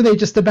that's where they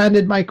just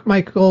abandoned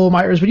Michael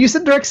Myers. But you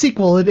said direct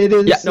sequel. It is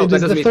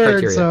the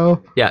third. The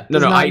so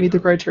I meet the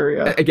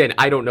criteria. Again,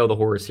 I don't know the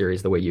horror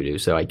series the way you do,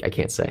 so I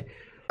can't say.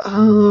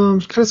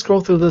 Kind of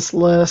scroll through this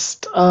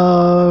list.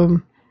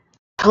 Hellboy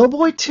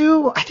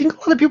 2. I think a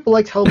lot of people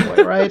liked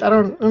Hellboy, right? I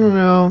don't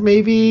know.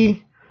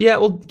 Maybe. Yeah,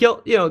 well,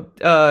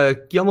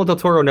 Guillermo del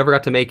Toro never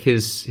got to make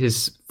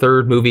his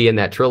third movie in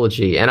that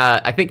trilogy, and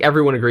I think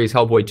everyone agrees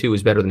Hellboy 2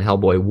 is better than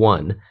Hellboy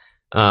 1.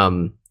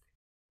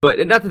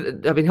 But not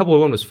that, I mean, Hellboy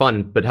 1 was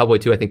fun, but Hellboy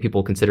 2, I think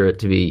people consider it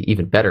to be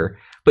even better.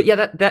 But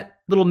yeah, that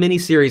little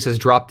mini-series has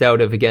dropped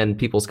out of, again,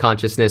 people's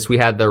consciousness. We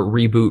had the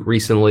reboot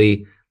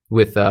recently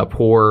with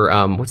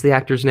what's the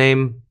actor's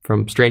name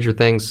from Stranger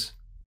Things?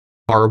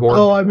 Horrible.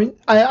 Oh, I mean,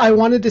 I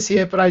wanted to see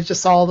it, but I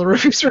just saw all the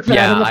reviews for bad.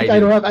 Yeah,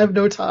 I have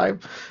no time.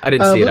 I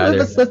didn't see it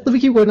either. Let me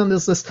keep going on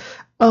this list.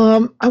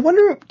 I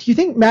wonder, do you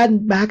think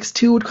Mad Max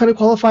 2 would kind of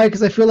qualify?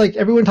 Because I feel like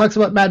everyone talks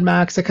about Mad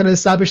Max. It kind of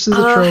establishes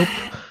a trope.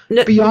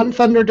 Beyond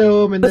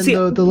Thunderdome, and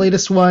then the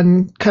latest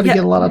one kind of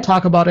get a lot of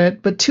talk about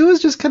it. But 2 is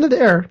just kind of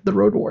there, the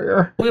Road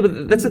Warrior. Well,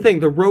 but that's the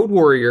thing. The Road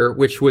Warrior,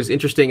 which was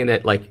interesting in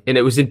that, like, and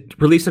it was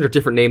released under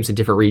different names in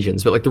different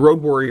regions. But like, the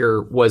Road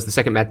Warrior was the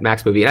second Mad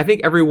Max movie, and I think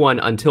everyone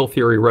until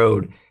Fury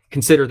Road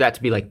considered that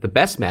to be like the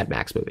best Mad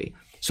Max movie.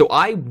 So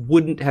I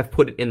wouldn't have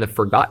put it in the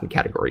forgotten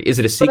category. Is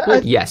it a sequel?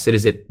 Yes.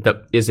 Is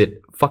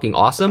it fucking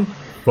awesome?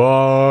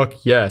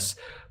 Fuck yes.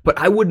 But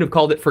I wouldn't have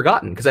called it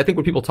forgotten, because I think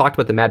when people talked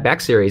about the Mad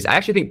Max series, I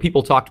actually think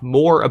people talked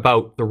more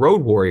about the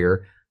Road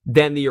Warrior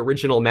than the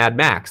original Mad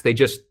Max. They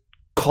just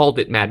called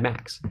it Mad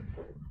Max,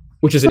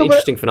 which is an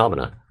interesting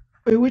phenomenon.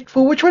 Which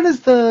one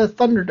is the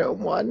Thunderdome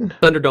one?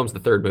 Thunderdome's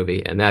the third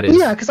movie, and that is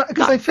because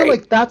I feel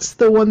like that's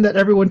the one that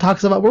everyone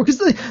talks about more. Because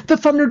the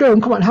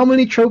Thunderdome, come on, how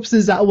many tropes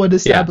does that one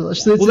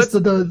establish? Yeah. It's just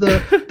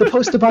the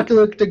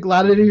post-apocalyptic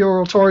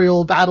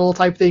gladiatorial battle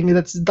type thing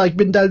that's like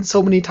been done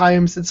so many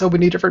times in so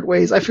many different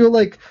ways. I feel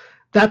like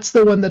that's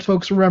the one that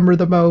folks remember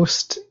the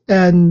most,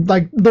 and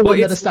like the one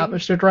that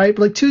established it, right?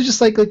 But like 2 is just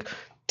like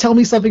tell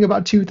me something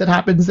about 2 that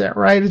happens there,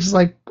 right? It's just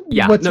like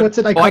what's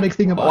an iconic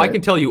thing about it? I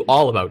can tell you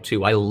all about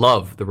 2. I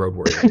love the Road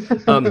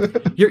Warrior.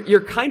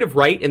 You're kind of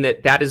right in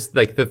that is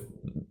like the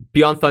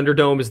Beyond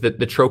Thunderdome is the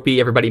tropey,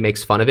 everybody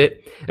makes fun of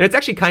it. And it's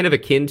actually kind of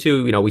akin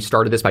to, we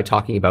started this by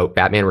talking about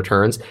Batman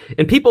Returns,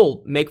 and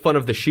people make fun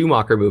of the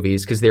Schumacher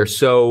movies because they're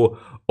so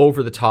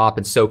over the top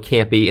and so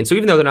campy. And so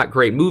even though they're not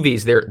great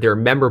movies, they're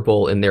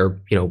memorable in their,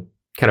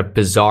 kind of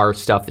bizarre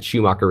stuff that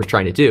Schumacher was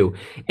trying to do.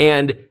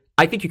 And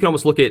I think you can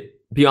almost look at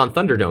Beyond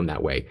Thunderdome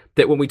that way,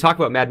 that when we talk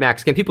about Mad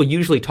Max, people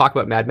usually talk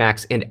about Mad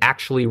Max and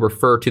actually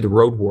refer to the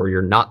Road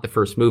Warrior, not the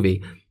first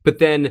movie. But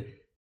then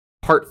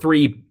part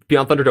 3,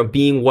 Beyond Thunderdome,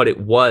 being what it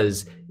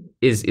was,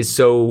 is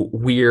so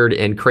weird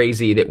and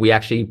crazy that we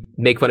actually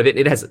make fun of it.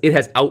 It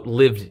has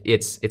outlived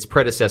its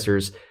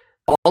predecessors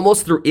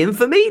almost through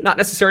infamy. Not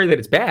necessarily that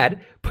it's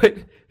bad, but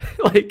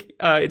like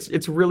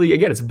it's really,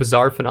 again, it's a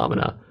bizarre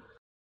phenomena.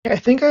 I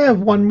think I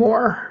have one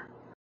more,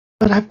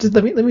 but I have to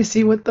let me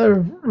see what the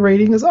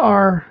ratings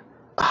are.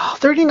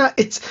 39.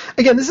 It's,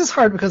 again, this is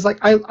hard because like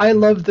I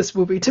loved this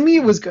movie. To me,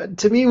 it was good.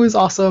 To me, it was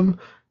awesome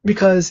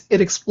because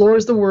it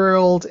explores the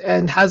world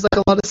and has like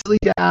a lot of silly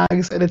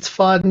gags and it's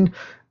fun.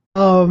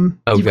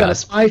 You've got a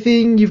spy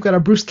thing. You've got a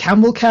Bruce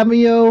Campbell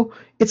cameo.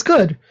 It's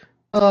good.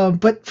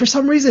 But for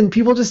some reason,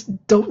 people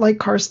just don't like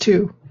Cars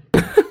 2.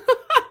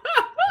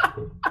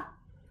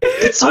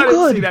 It's so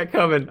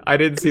good. I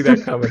didn't see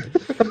that coming.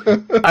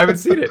 I haven't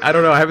seen it. I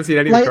don't know. I haven't seen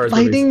any of the Cars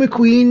Lightning movies.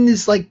 McQueen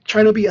is like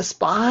trying to be a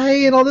spy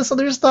and all this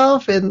other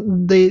stuff,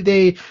 and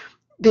they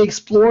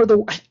explore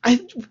the.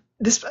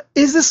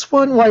 This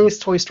one? Why is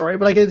Toy Story?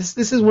 But I guess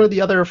this is one of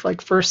the other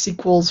like first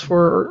sequels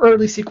or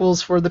early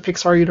sequels for the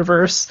Pixar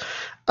universe.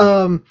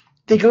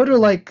 They go to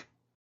like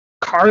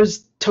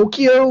Cars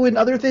Tokyo and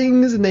other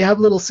things, and they have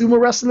little sumo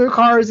wrestler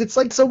cars. It's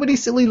like so many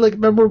silly, like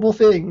memorable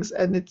things,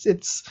 and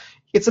it's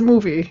a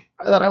movie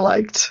that I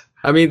liked.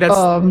 I mean,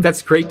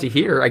 that's great to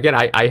hear. Again,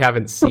 I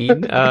haven't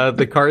seen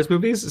the Cars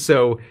movies,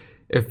 so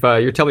if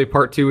you're telling me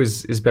part 2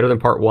 is better than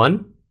part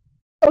 1,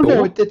 Oh cool.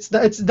 no, it's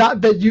not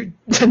bad. You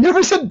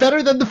never said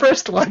better than the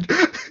first one.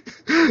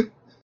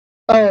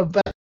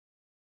 But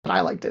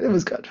I liked it. It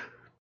was good.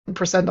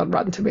 Percent on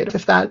Rotten Tomatoes,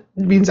 if that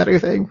means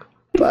anything.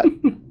 But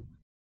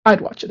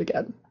I'd watch it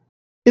again.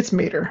 It's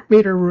Mater.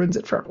 Mater ruins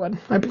it for everyone.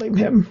 I blame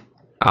him.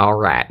 All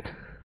right.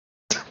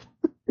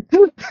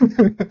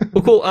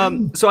 Well, cool.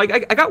 So I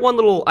got one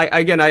little.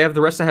 I have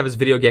the rest I have is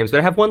video games, but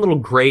I have one little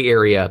gray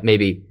area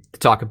maybe to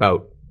talk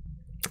about.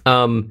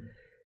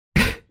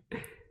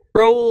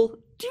 Raoul,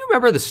 do you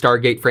remember the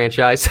Stargate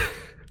franchise?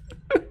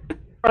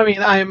 I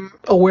mean, I'm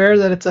aware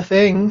that it's a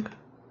thing.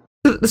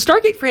 The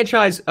Stargate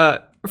franchise,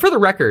 for the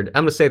record,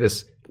 I'm gonna say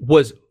this,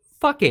 was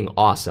fucking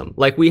awesome.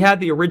 Like, we had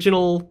the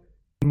original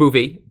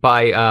movie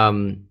by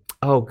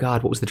oh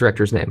god, what was the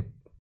director's name?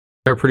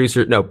 Or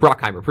producer? No,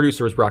 Brockheimer.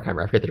 Producer was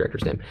Brockheimer. I forget the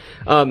director's name.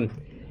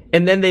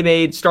 And then they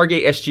made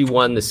Stargate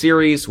SG-1, the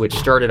series, which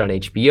started on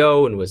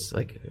HBO and was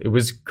like, it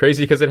was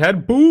crazy because it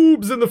had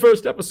boobs in the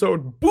first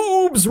episode.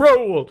 Boobs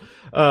roll.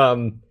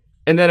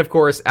 And then, of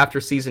course, after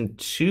season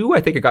 2,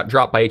 I think it got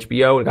dropped by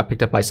HBO and got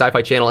picked up by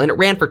Sci-Fi Channel, and it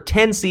ran for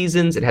 10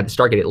 seasons. It had the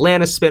Stargate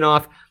Atlantis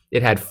spinoff.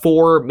 It had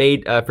 4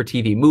 made for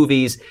TV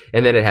movies,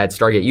 and then it had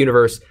Stargate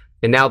Universe.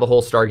 And now the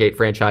whole Stargate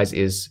franchise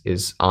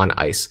is on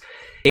ice.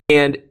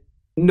 And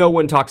no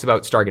one talks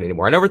about Stargate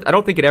anymore. I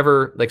don't think it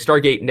ever, like,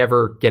 Stargate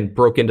never again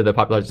broke into the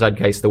popular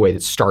zeitgeist the way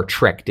that Star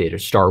Trek did, or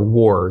Star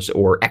Wars,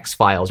 or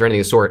X-Files, or anything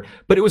of the sort.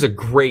 But it was a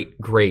great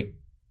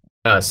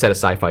set of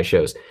sci-fi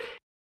shows.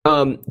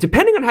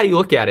 Depending on how you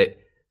look at it,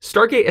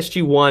 Stargate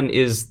SG-1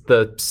 is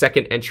the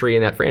second entry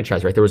in that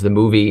franchise, right? There was the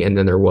movie, and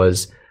then there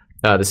was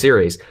the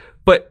series.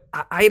 But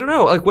I don't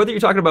know, like, whether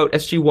you're talking about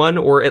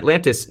SG-1 or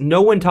Atlantis,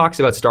 no one talks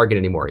about Stargate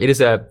anymore. It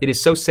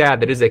is so sad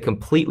that it is a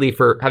completely,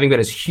 for having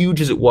been as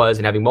huge as it was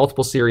and having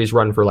multiple series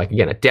run for, like,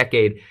 again, a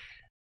decade,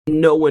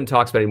 no one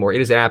talks about it anymore. It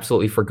is an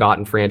absolutely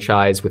forgotten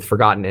franchise with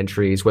forgotten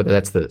entries, whether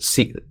that's the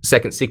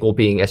second sequel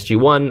being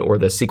SG-1 or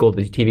the sequel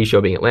to the TV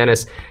show being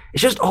Atlantis.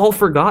 It's just all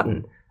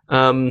forgotten.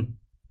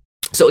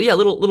 So yeah,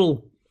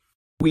 little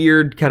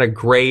weird kind of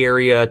gray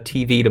area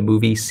TV to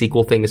movie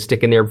sequel thing to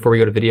stick in there before we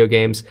go to video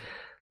games.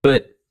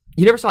 But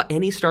you never saw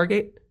any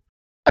Stargate?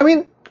 I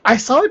mean, I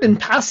saw it in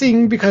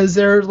passing because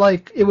they're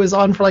like, it was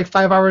on for like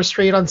 5 hours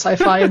straight on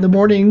Sci-Fi in the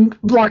morning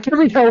block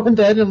every now and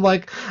then, and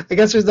like, I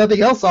guess there's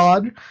nothing else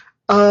on.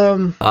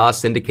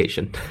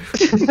 Syndication.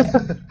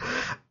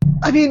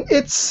 I mean,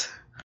 it's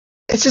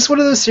just one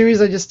of those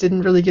series I just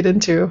didn't really get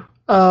into.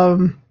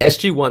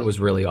 SG-1 was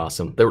really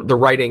awesome. The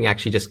writing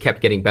actually just kept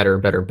getting better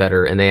and better and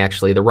better, and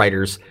the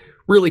writers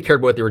really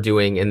cared what they were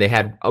doing, and they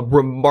had a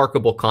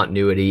remarkable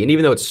continuity. And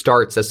even though it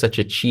starts as such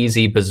a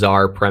cheesy,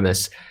 bizarre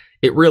premise,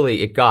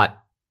 it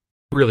got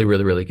really,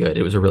 really, really good.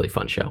 It was a really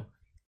fun show.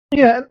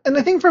 Yeah, and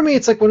I think for me,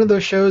 it's like one of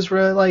those shows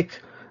where like,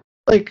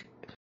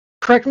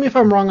 correct me if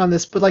I'm wrong on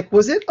this, but like,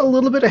 was it a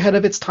little bit ahead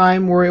of its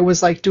time where it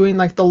was like doing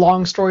like the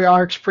long story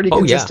arcs pretty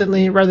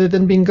consistently rather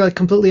than being like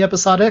completely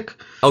episodic?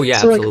 Oh yeah,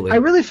 so, absolutely. Like,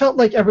 I really felt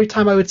like every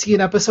time I would see an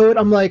episode,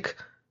 I'm like,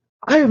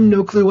 I have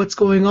no clue what's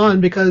going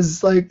on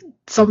because like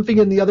something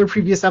in the other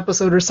previous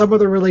episode or some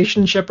other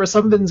relationship or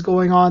something's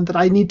going on that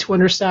I need to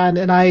understand,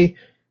 and I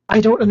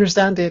don't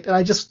understand it, and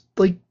I just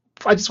want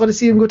to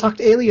see him go talk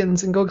to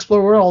aliens and go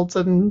explore worlds,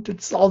 and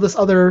it's all this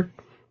other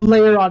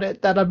layer on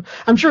it that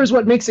I'm sure is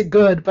what makes it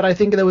good. But I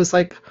think that was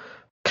like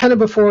kind of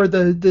before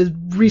the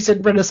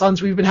recent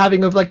renaissance we've been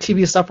having of like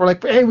TV stuff where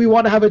like, hey, we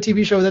want to have a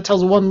TV show that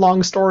tells one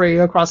long story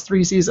across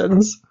 3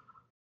 seasons.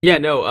 Yeah,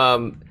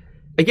 no.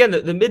 Again,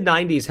 the mid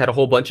 '90s had a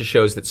whole bunch of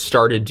shows that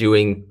started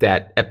doing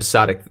that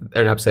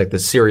the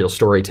serial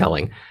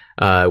storytelling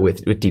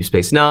with Deep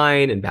Space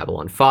Nine and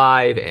Babylon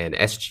 5 and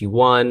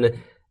SG-1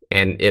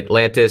 and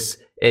Atlantis,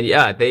 and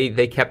yeah,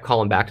 they kept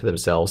calling back to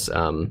themselves.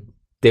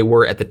 They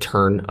were at the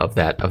turn of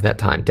that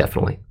time,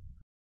 definitely.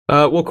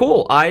 Well,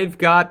 cool. I've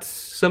got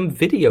some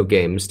video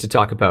games to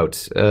talk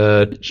about.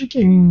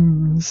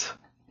 Games.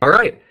 All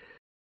right.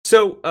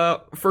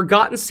 So,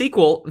 forgotten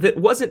sequel that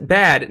wasn't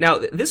bad. Now,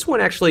 this one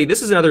actually,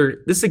 this is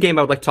a game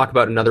I would like to talk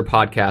about in another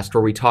podcast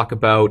where we talk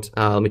about,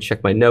 let me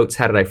check my notes.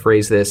 How did I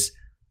phrase this?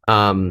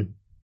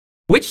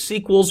 Which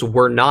sequels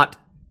were not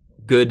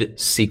good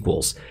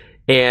sequels?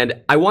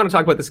 And I want to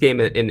talk about this game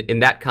in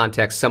that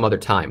context some other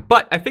time.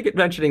 But I figured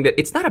mentioning that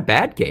it's not a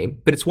bad game,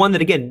 but it's one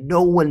that, again,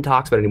 no one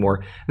talks about anymore.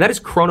 And that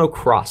is Chrono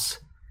Cross.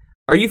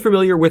 Are you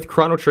familiar with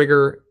Chrono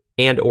Trigger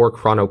and or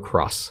Chrono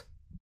Cross?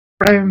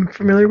 I'm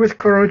familiar with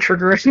Chrono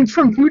Trigger. I think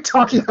from you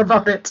talking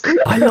about it.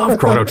 I love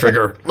Chrono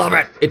Trigger. Love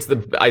it.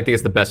 I think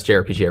it's the best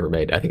JRPG ever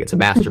made. I think it's a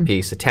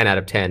masterpiece, a 10 out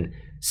of 10.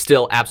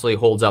 Still absolutely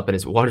holds up and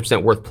is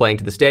 100% worth playing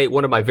to this day.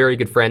 One of my very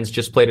good friends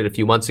just played it a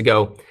few months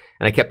ago,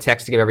 and I kept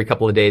texting him every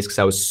couple of days because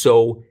I was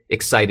so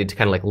excited to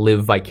kind of like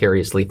live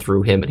vicariously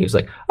through him. And he was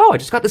like, oh, I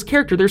just got this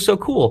character. They're so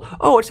cool.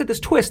 Oh, I just had this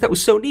twist. That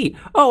was so neat.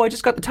 Oh, I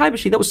just got the time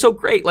machine. That was so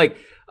great. Like,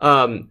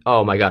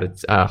 Oh my god,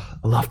 I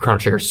love Chrono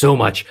Trigger so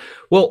much.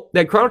 Well,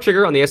 that Chrono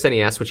Trigger on the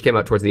SNES, which came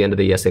out towards the end of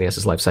the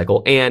SNES's life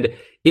cycle, and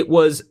it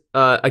was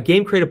a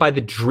game created by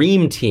the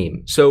Dream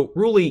Team. So,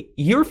 Ruli,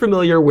 you're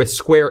familiar with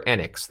Square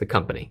Enix, the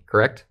company,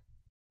 correct?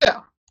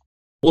 Yeah.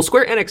 Well,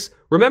 Square Enix,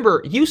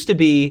 remember, used to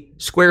be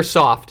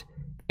Squaresoft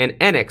and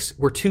Enix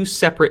were two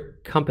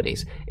separate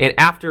companies. And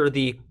after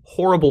the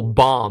horrible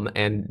bomb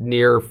and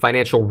near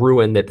financial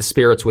ruin that the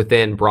Spirits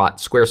Within brought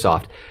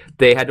Squaresoft,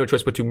 they had no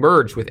choice but to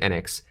merge with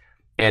Enix.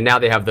 And now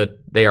they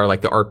are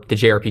like the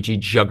JRPG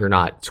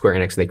juggernaut Square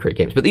Enix, and they create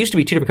games. But they used to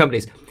be two different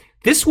companies.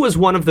 This was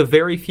one of the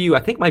very few, I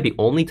think might be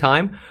only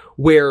time,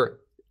 where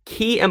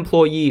key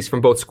employees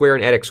from both Square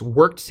and Enix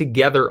worked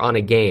together on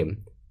a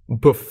game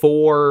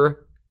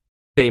before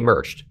they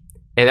merged.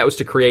 And that was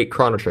to create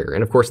Chrono Trigger.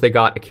 And of course, they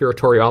got Akira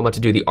Toriyama to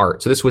do the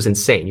art. So this was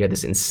insane. You had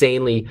this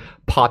insanely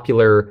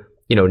popular,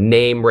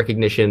 name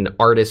recognition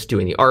artist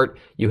doing the art.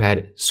 You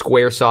had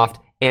Squaresoft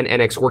and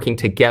Enix working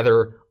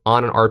together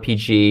on an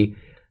RPG.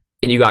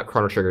 And you got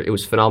Chrono Trigger. It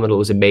was phenomenal. It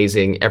was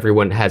amazing.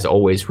 Everyone has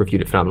always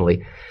reviewed it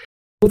phenomenally.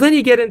 Well, then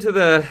you get into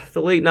the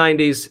late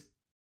 90s,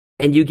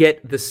 and you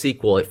get the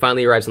sequel. It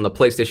finally arrives on the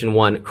PlayStation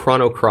 1,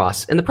 Chrono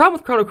Cross. And the problem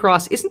with Chrono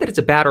Cross isn't that it's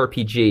a bad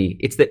RPG.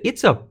 It's that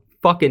it's a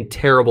fucking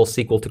terrible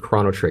sequel to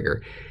Chrono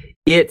Trigger.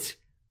 It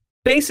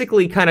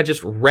basically kind of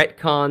just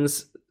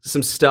retcons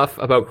some stuff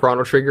about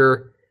Chrono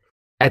Trigger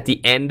at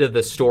the end of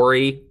the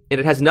story, and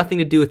it has nothing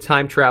to do with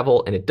time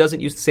travel, and it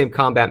doesn't use the same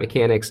combat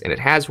mechanics, and it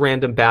has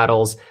random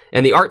battles,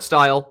 and the art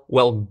style,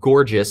 well,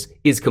 gorgeous,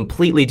 is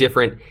completely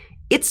different.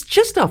 It's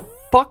just a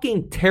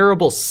fucking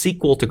terrible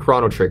sequel to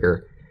Chrono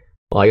Trigger.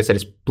 Well, I guess I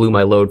just blew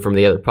my load from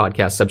the other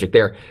podcast subject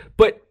there,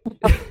 but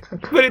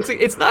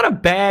it's not a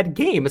bad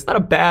game. It's not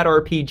a bad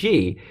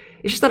RPG.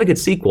 It's just not a good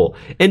sequel.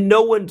 And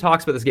no one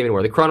talks about this game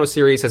anymore. The Chrono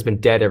series has been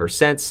dead ever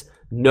since.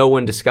 No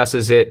one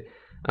discusses it.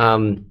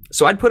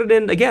 So I'd put it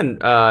in, again,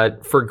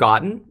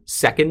 forgotten,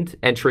 second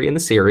entry in the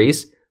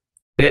series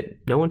that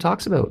no one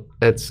talks about.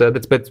 That's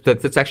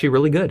actually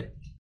really good.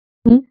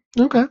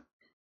 Okay.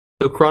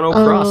 So Chrono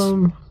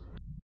Cross.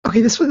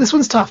 Okay, this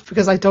one's tough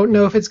because I don't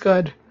know if it's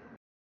good.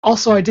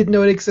 Also, I didn't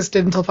know it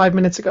existed until 5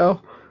 minutes ago.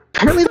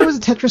 Apparently there was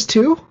a Tetris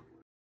 2.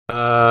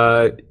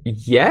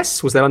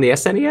 Yes. Was that on the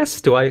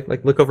SNES? Do I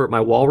look over at my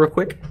wall real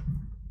quick?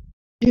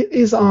 It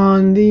is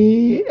on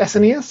the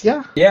SNES,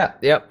 yeah.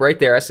 Yeah, right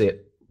there. I see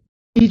it.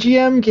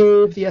 EGM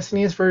gave the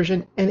SNES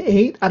version an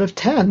 8 out of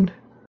 10.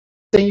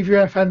 Saying if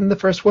you're a fan of the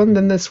first one,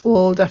 then this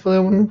will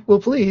definitely will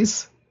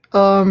please.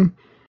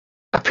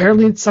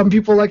 Apparently some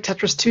people like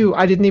Tetris 2.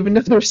 I didn't even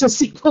know there was a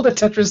sequel to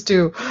Tetris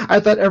 2. I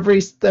thought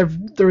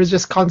there was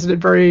just constant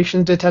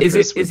variation to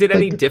Tetris. Is it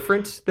any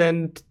different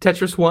than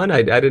Tetris 1?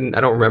 I don't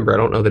remember. I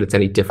don't know that it's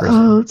any different.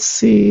 Let's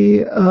see.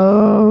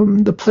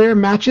 The player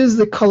matches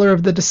the color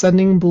of the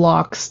descending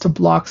blocks to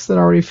blocks that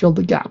already filled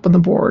the gap on the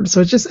board. So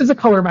it's a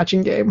color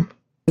matching game.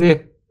 Yeah.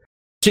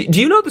 Do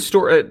you know the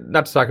story?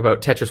 Not to talk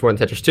about Tetris 1 and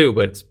Tetris 2,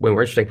 but it's way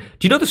more interesting.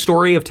 Do you know the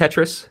story of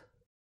Tetris?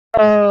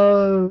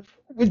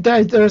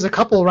 There's a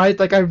couple, right?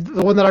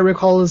 The one that I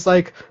recall is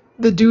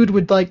the dude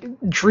would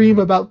dream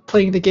about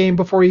playing the game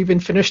before he even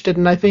finished it,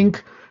 and I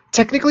think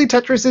technically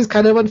Tetris is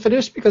kind of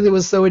unfinished because it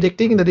was so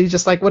addicting that he's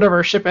just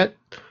whatever, ship it.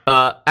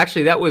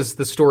 Actually, that was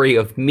the story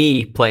of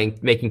me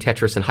making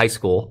Tetris in high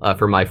school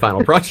for my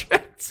final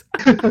project.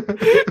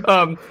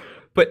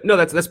 But no,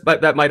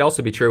 that might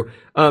also be true.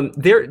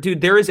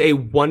 There is a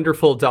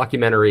wonderful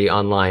documentary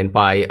online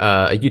by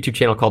a YouTube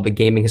channel called The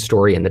Gaming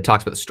Historian that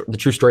talks about the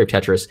true story of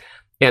Tetris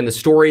and the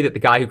story that the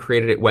guy who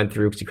created it went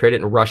through, because he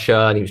created it in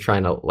Russia and he was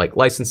trying to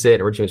license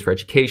it. Originally it was for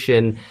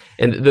education,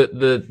 and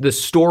the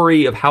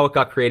story of how it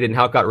got created and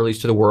how it got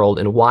released to the world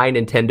and why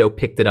Nintendo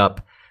picked it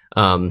up,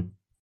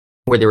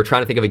 where they were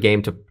trying to think of a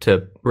game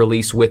to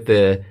release with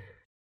the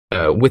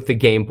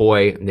Game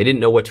Boy, and they didn't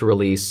know what to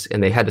release,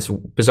 and they had this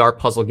bizarre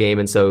puzzle game,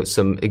 and so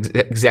some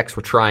execs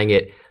were trying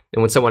it.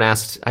 And when someone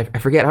asked, I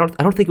forget, I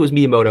don't think it was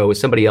Miyamoto, it was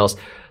somebody else.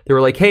 They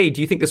were like, "Hey,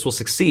 do you think this will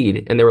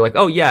succeed?" And they were like,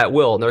 "Oh yeah, it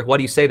will." And they're like, "Why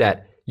do you say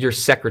that?" "Your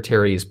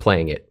secretary is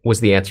playing it," was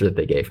the answer that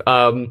they gave.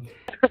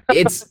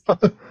 It's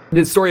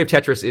the story of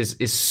Tetris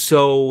is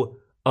so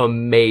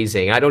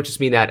amazing. I don't just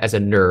mean that as a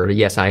nerd.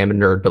 Yes, I am a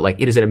nerd, but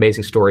it is an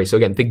amazing story. So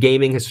again, The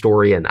Gaming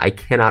Historian, I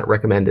cannot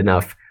recommend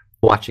enough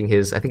watching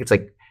his. I think it's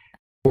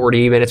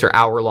 40 minutes or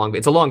hour long.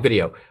 It's a long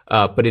video,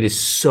 but it is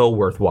so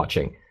worth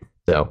watching.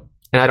 So,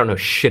 and I don't know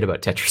shit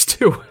about Tetris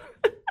 2.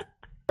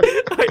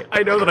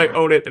 I know that I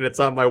own it and it's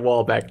on my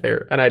wall back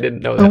there, and I didn't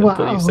know that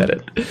until you said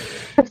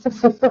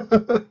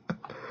it.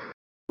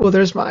 Well,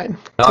 there's mine.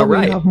 All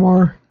right. Have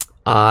more.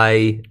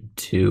 I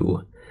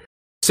do.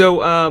 So,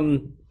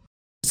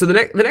 so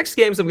the next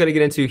games I'm going to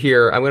get into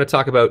here, I'm going to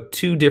talk about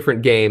two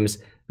different games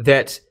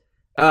that,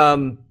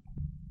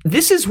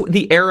 this is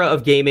the era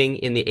of gaming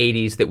in the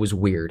 80s that was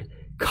weird.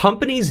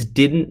 Companies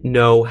didn't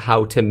know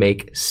how to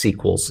make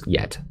sequels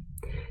yet.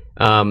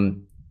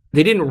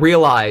 they didn't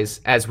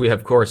realize, as we have,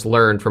 of course,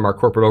 learned from our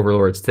corporate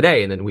overlords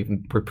today, and then we've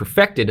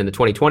perfected in the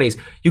 2020s,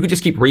 you could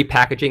just keep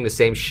repackaging the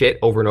same shit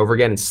over and over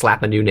again and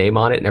slap a new name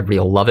on it, and everybody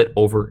will love it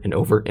over and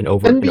over and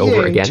over and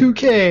over again.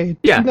 2K,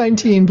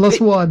 219 plus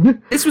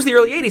 1. This was the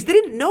early 80s. They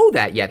didn't know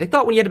that yet. They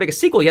thought when you had to make a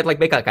sequel, you had to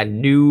make a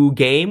new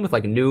game with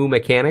new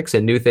mechanics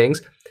and new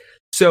things.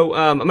 So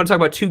I'm going to talk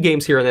about 2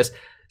 games here on this.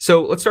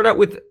 So let's start out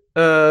with,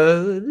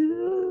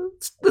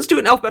 let's do it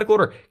in alphabetical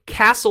order.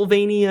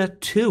 Castlevania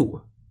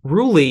 2.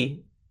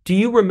 Ruli, do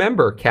you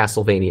remember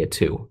Castlevania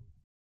 2?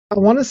 I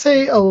want to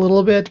say a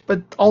little bit,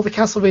 but all the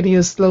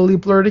Castlevanias slowly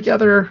blur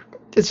together.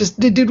 It's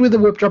just they did with the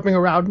whip jumping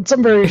around,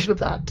 some variation of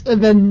that,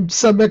 and then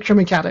some extra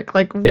mechanic.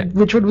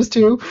 Which one was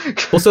 2?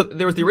 Well, so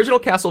there was the original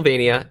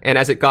Castlevania, and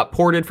as it got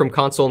ported from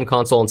console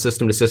and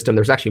system to system,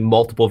 there's actually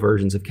multiple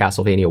versions of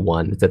Castlevania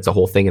 1. That's a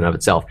whole thing in and of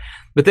itself.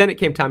 But then it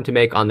came time to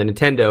make on the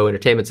Nintendo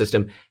Entertainment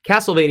System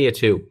Castlevania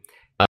 2,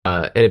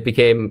 and it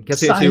became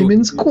Castlevania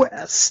Simon's 2.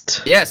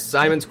 Quest. Yes,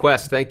 Simon's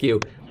Quest. Thank you.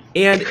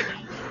 And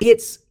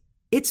it's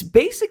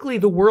basically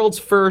the world's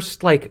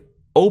first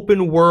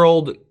open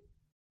world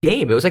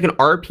game. It was like an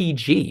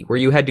RPG where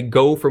you had to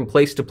go from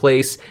place to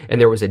place,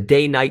 and there was a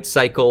day-night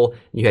cycle. And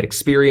you had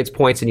experience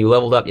points, and you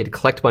leveled up. You had to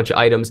collect a bunch of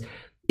items.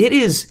 It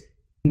is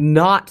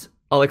not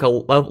like a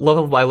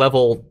level by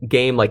level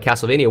game like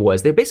Castlevania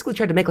was. They basically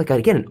tried to make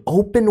an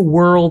open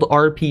world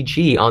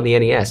RPG on the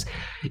NES,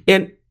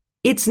 and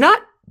it's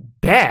not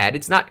bad.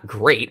 It's not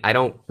great. I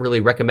don't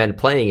really recommend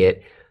playing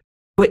it.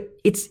 But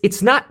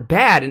it's not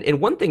bad, and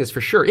one thing is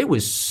for sure, it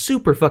was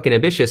super fucking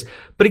ambitious.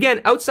 But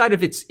again, outside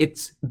of its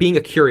being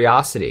a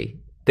curiosity,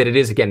 that it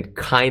is again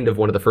kind of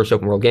one of the first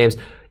open world games,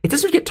 it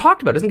doesn't get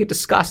talked about, it doesn't get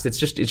discussed. It's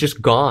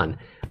just gone.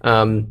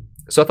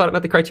 So I thought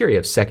about the criteria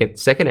of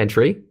second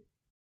entry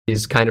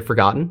is kind of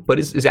forgotten, but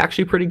is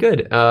actually pretty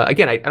good.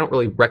 Again, I don't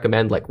really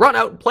recommend run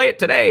out and play it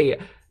today.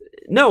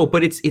 No,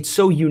 but it's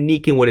so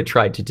unique in what it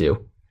tried to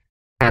do.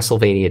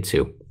 Castlevania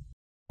 2.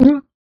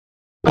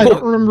 I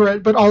don't remember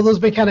it, but all those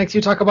mechanics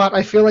you talk about,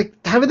 I feel like,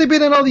 haven't they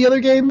been in all the other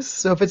games?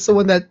 So if it's the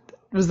one that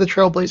was the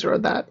trailblazer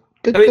on that.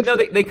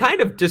 They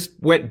kind of just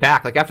went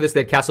back. After this, they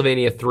had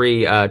Castlevania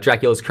 3,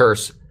 Dracula's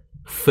Curse.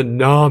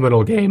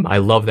 Phenomenal game. I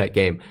love that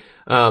game.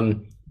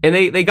 And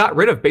they got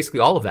rid of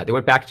basically all of that. They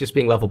went back to just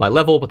being level by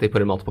level, but they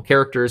put in multiple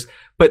characters.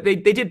 But they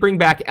did bring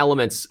back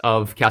elements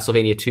of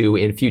Castlevania 2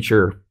 in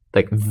future,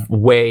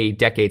 way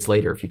decades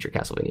later, future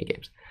Castlevania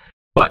games.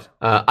 But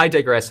I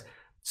digress.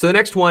 So the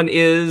next one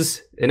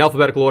is, in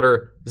alphabetical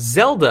order,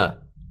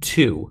 Zelda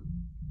 2,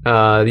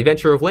 The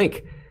Adventure of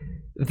Link.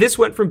 This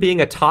went from being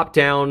a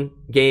top-down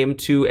game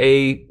to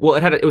it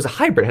was a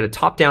hybrid. It had a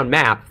top-down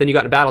map, then you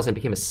got into battles and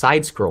it became a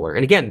side-scroller.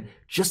 And again,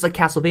 just like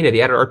Castlevania,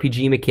 they added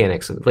RPG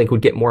mechanics. Link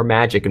would get more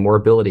magic and more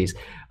abilities.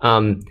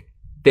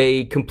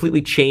 They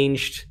completely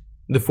changed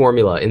the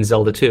formula in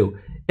Zelda 2.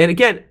 And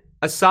again,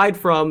 aside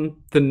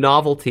from the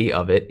novelty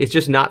of it, it's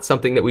just not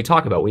something that we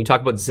talk about. When you talk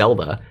about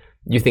Zelda,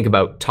 you think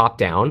about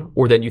top-down,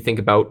 or then you think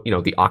about,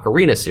 the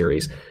Ocarina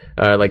series,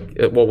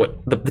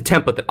 the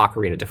template that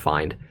Ocarina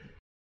defined.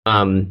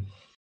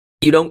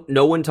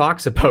 No one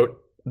talks about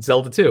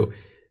Zelda 2.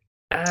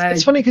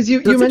 It's funny because you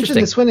mentioned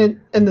this one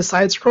in the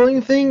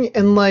side-scrolling thing,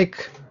 and what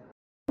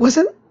was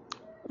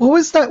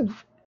that?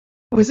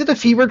 Was it a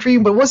fever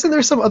dream? But wasn't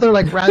there some other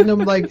random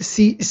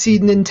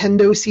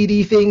Nintendo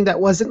CD thing that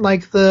wasn't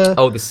the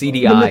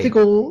CDI, the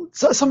mythical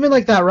something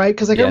like that, right?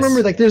 Because I yes.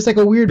 remember there's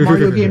a weird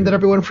Mario game that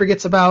everyone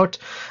forgets about.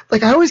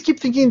 I always keep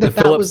thinking that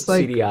was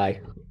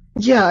CDI.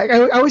 Yeah,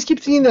 I always keep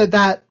thinking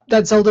that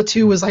Zelda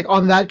 2 was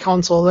on that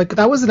console.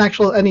 That was an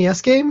actual NES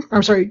game.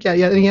 I'm sorry,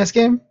 yeah, NES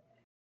game.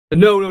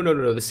 No.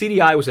 The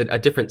CDI was a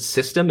different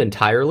system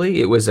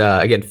entirely. It was,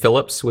 again,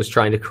 Philips was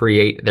trying to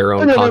create their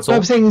own console. No,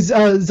 I'm saying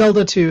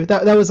Zelda 2.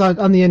 That was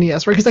on the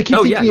NES, right? Because I keep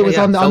thinking it was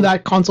on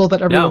that console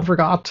that everyone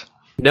forgot.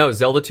 No,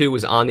 Zelda 2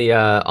 was on the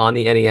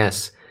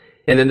NES.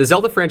 And then the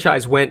Zelda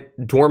franchise went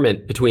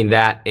dormant between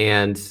that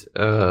and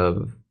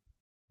A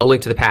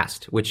Link to the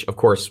Past, which, of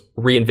course,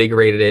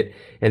 reinvigorated it.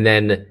 And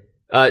then,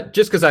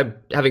 just because I'm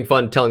having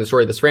fun telling the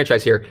story of this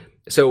franchise here,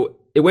 so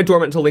it went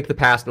dormant until Link to the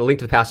Past, and Link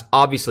to the Past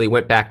obviously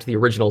went back to the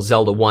original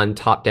Zelda 1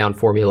 top-down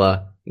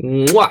formula.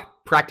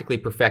 Practically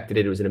perfected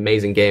it. It was an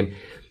amazing game.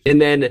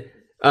 And then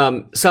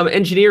some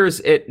engineers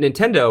at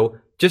Nintendo,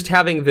 just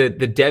having the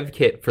dev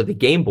kit for the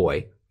Game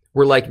Boy,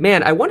 were like,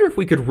 man, I wonder if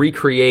we could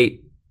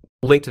recreate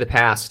Link to the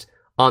Past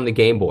on the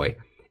Game Boy.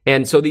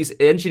 And so these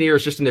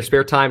engineers, just in their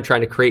spare time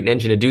trying to create an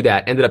engine to do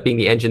that, ended up being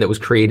the engine that was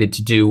created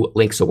to do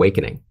Link's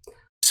Awakening.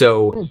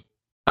 So,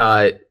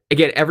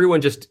 again,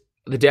 everyone just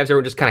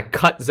kind of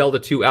cut Zelda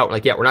 2 out.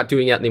 We're not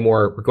doing that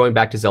anymore. We're going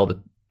back to Zelda,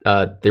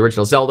 the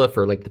original Zelda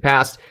for Link to the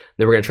Past.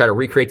 Then we're going to try to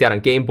recreate that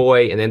on Game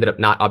Boy, and they ended up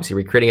not obviously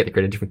recreating it. They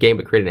created a different game,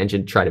 but created an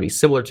engine to try to be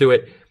similar to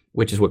it,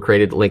 which is what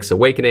created Link's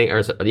Awakening,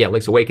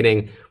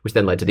 which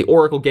then led to the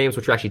Oracle games,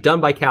 which were actually done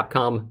by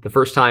Capcom. The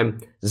first time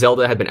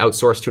Zelda had been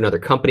outsourced to another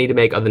company to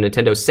make other than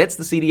Nintendo since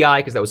the CDI,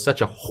 because that was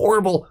such a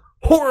horrible,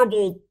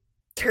 horrible,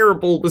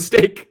 terrible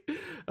mistake.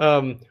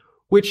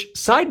 Which,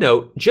 side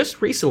note,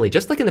 just recently,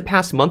 just like in the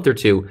past month or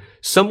two,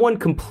 someone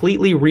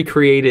completely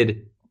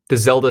recreated the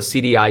Zelda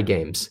CDI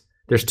games.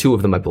 There's 2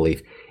 of them, I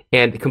believe,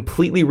 and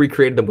completely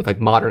recreated them with like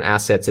modern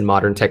assets and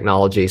modern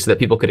technology so that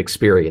people could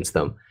experience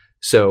them.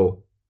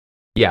 So,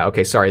 yeah,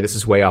 okay, sorry, this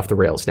is way off the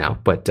rails now,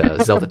 but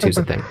Zelda 2's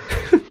a thing.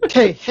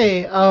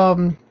 Hey,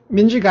 Ninja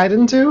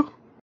Gaiden 2?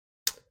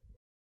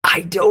 I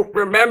don't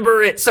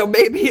remember it, so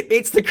maybe it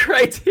meets the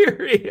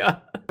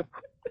criteria.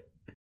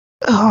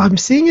 Oh, I'm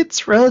seeing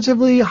it's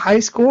relatively high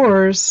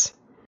scores.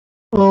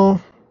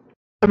 Well,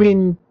 I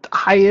mean,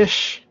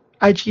 high-ish.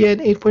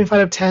 IGN 8.5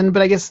 out of 10,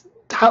 but I guess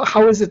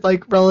how is it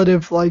like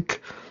relative,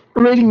 like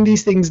rating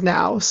these things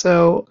now?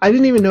 So I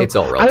didn't even know. It's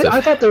all relative.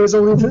 I thought there was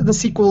only the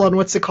sequel on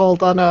what's it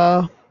called on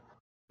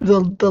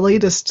the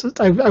latest.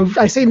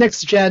 I say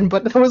next gen,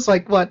 but that was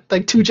like what,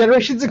 like 2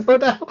 generations ago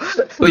now.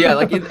 Well, yeah,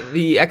 like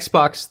the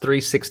Xbox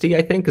 360,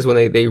 I think, is when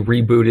they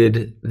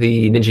rebooted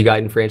the Ninja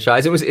Gaiden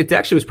franchise. It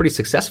actually was pretty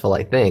successful,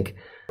 I think.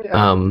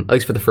 Yeah. At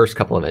least for the first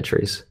couple of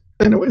entries.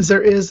 And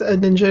there is a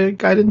Ninja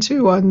Gaiden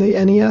 2 on the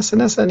NES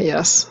and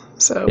SNES.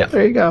 So yeah.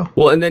 There you go.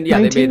 Well, and then, yeah,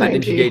 they made the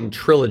Ninja Gaiden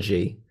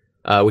trilogy,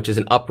 which is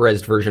an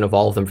up-resed version of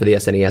all of them for the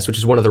SNES, which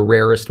is one of the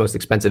rarest, most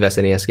expensive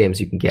SNES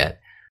games you can get.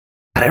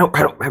 And I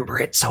don't remember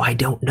it, so I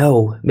don't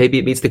know. Maybe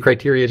it meets the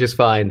criteria just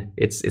fine.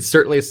 It's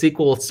certainly a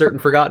sequel. It's certain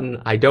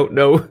forgotten. I don't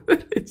know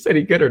if it's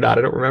any good or not.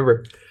 I don't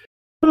remember.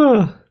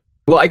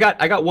 Well, I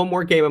got one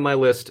more game on my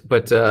list,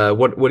 but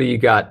what do you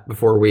got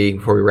before we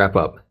wrap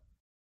up?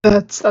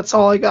 That's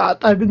all I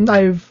got. I've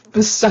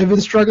been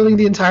struggling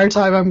the entire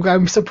time.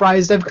 I'm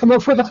surprised I've come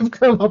up with. You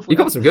come up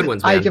with some good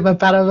ones, man. I give a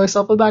pat on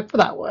myself on the back for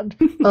that one.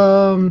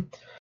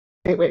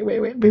 Wait.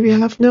 Maybe I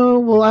have no.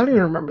 Well, I don't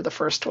even remember the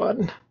first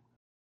one.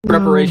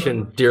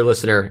 Preparation, dear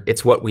listener.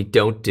 It's what we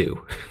don't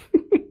do.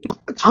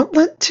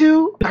 Gauntlet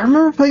 2. I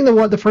remember playing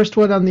the first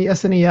one on the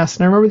SNES,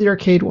 and I remember the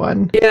arcade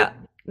one. Yeah.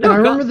 No, and I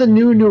remember the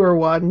newer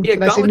one. Yeah,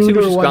 Gauntlet 2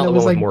 was just Gauntlet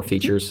 1 with more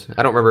features.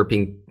 I don't remember it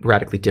being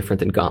radically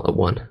different than Gauntlet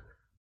 1.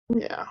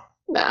 Yeah.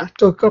 Nah,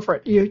 go for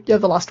it. You have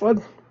the last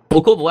one.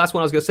 Well, cool. The last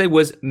one I was going to say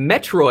was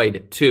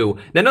Metroid 2.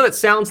 Now, I know that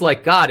sounds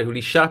like, God, who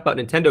he shut up about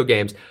Nintendo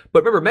games.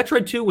 But remember,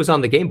 Metroid 2 was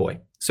on the Game Boy.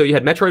 So you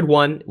had Metroid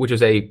 1, which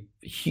was a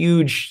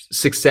huge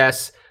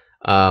success,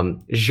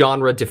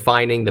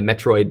 genre-defining, the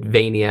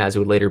Metroidvania, as it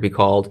would later be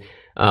called.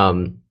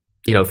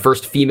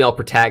 First female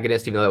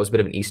protagonist, even though that was a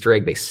bit of an Easter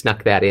egg, they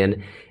snuck that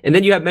in. And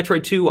then you have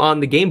Metroid 2 on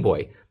the Game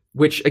Boy,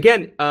 which,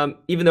 again,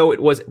 even though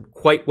it was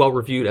quite well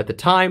reviewed at the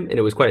time, and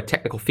it was quite a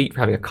technical feat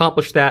for having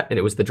accomplished that, and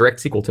it was the direct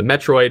sequel to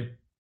Metroid,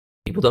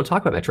 people don't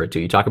talk about Metroid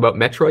 2. You talk about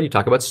Metroid, you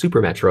talk about Super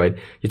Metroid,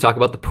 you talk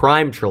about the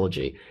Prime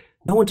trilogy.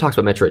 No one talks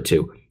about Metroid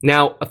 2.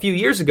 Now, a few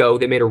years ago,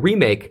 they made a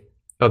remake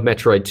of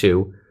Metroid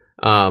 2,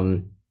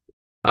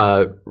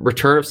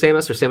 Return of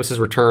Samus, or Samus's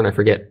Return, I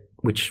forget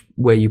which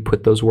way you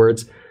put those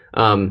words.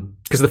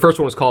 Because the first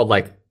one was called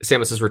like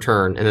Samus's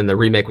Return, and then the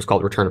remake was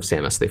called Return of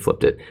Samus. They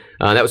flipped it.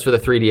 That was for the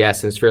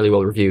 3DS, and it's fairly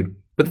well reviewed.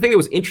 But the thing that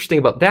was interesting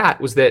about that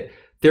was that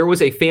there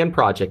was a fan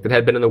project that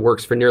had been in the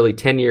works for nearly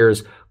 10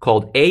 years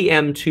called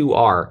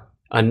AM2R,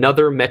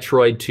 another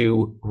Metroid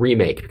 2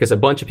 remake, because a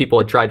bunch of people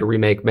had tried to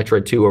remake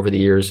Metroid 2 over the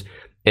years,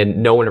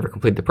 and no one ever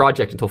completed the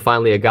project until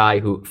finally a guy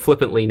who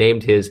flippantly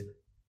named his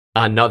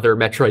another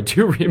Metroid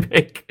 2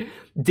 remake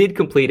did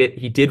complete it.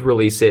 He did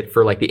release it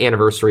for like the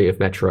anniversary of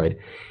Metroid.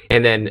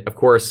 And then, of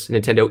course,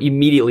 Nintendo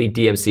immediately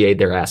DMCA'd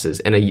their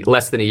asses, and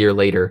less than a year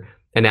later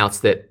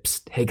announced that,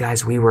 psst, hey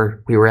guys, we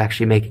were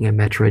actually making a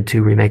Metroid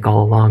 2 remake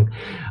all along.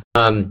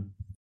 So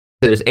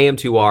there's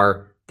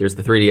AM2R, there's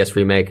the 3DS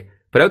remake,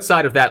 but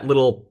outside of that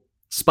little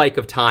spike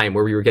of time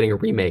where we were getting a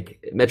remake,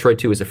 Metroid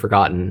 2 is a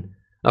forgotten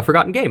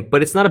game,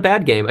 but it's not a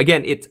bad game.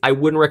 Again, I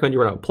wouldn't recommend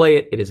you run out and play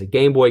it. It is a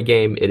Game Boy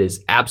game. It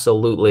is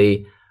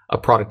absolutely a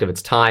product of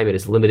its time. It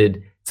is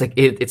limited.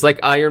 It's like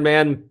Iron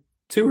Man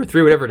 2 or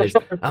 3, whatever it is.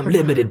 I'm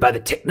limited by the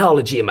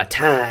technology of my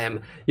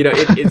time.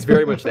 It's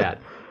very much that.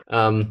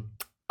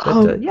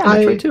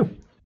 Metroid 2.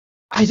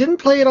 I didn't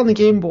play it on the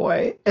Game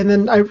Boy, and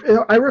then I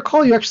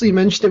recall you actually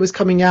mentioned it was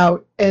coming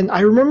out, and I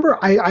remember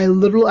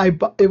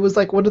it was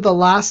like one of the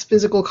last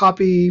physical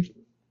copy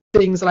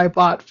things that I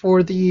bought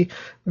for the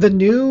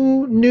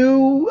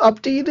new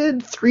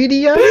updated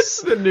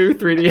 3DS. The new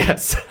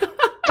 3DS.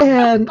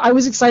 And I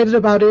was excited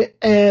about it,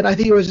 and I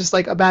think it was just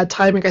like a bad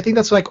timing. I think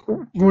that's like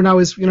when I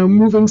was,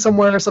 moving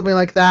somewhere or something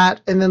like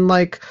that. And then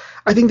like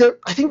I think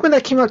when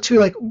that came out too,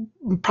 like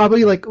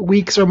probably like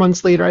weeks or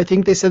months later, I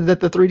think they said that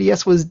the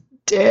 3DS was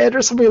dead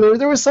or something.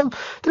 There was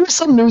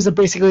some news that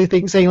basically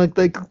saying like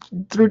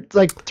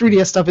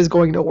 3DS stuff is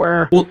going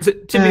nowhere. Well, to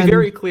be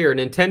very clear,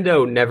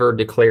 Nintendo never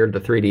declared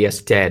the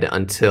 3DS dead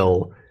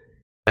until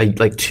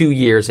like 2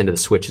 years into the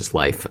Switch's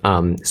life.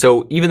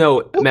 So even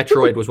though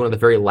Metroid was one of the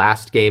very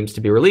last games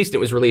to be released, it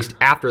was released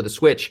after the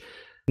Switch.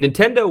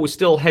 Nintendo was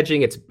still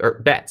hedging its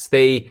bets.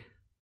 They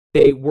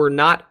were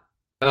not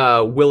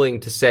willing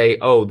to say,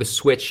 oh, the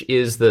Switch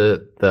is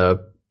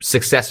the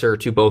successor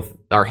to both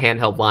our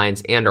handheld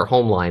lines and our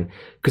home line,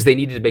 because they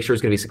needed to make sure it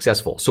was going to be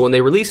successful. So when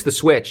they released the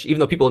Switch, even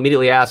though people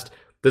immediately asked,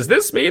 does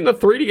this mean the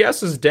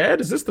 3DS is dead?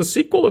 Is this the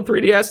sequel to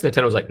 3DS?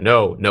 Nintendo was like,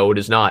 no, it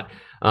is not.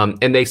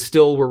 And they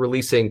still were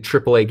releasing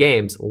AAA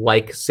games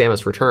like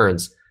Samus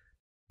Returns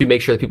to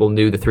make sure that people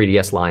knew the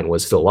 3DS line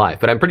was still alive.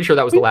 But I'm pretty sure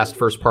that was the last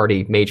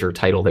first-party major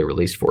title they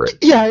released for it.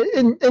 Yeah,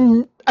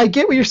 and I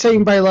get what you're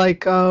saying by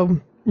like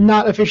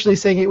not officially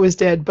saying it was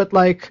dead, but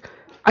like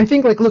I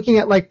think like looking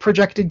at like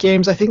projected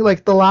games, I think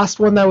like the last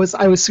one that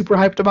I was super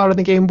hyped about on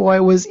the Game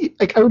Boy was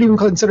like I wouldn't even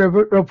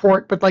consider it a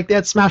port, but like they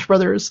had Smash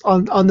Brothers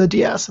on the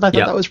DS, and I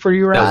thought that was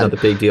pretty rad. That was not the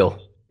big deal.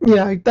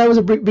 Yeah, that was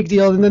a big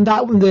deal. And then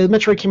that when the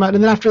Metroid came out,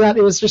 and then after that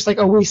it was just like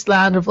a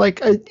wasteland of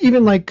like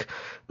even like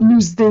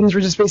news things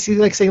were just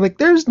basically like saying like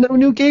there's no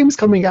new games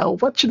coming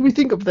out. What should we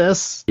think of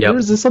this? Yep.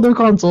 There's this other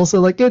console, so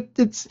like it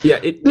did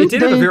have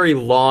a very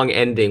long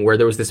ending where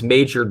there was this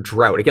major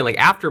drought. Again, like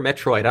after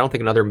Metroid, I don't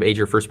think another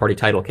major first party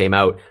title came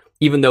out,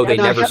 even though they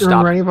never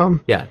stopped. Any of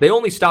them. Yeah, they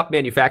only stopped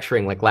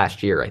manufacturing like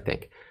last year, I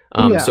think.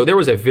 So there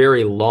was a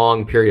very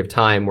long period of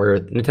time where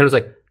Nintendo's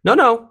like,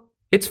 no,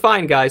 it's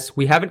fine, guys.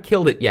 We haven't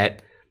killed it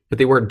yet, but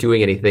they weren't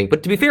doing anything.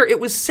 But to be fair, it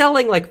was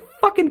selling like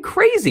fucking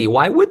crazy.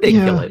 Why would they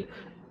kill it?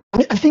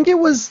 I think it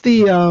was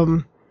the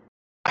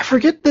I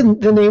forget the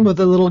name of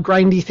the little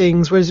grindy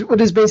things.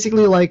 What is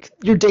basically like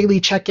your daily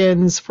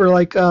check-ins for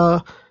like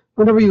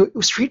whenever you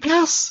Street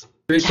Pass.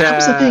 That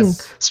was the thing.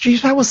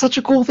 Street Pass was such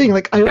a cool thing.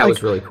 Like that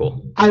was really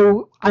cool.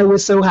 I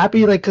was so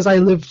happy like because I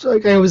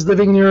was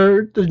living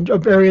near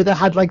an area that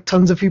had like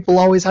tons of people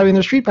always having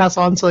their Street Pass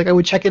on, so like I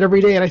would check it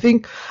every day. And I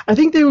think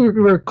they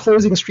were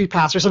closing Street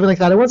Pass or something like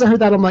that. And once I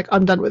heard that, I'm like,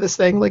 I'm done with this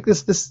thing. Like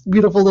this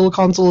beautiful little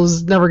console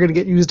is never going to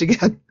get used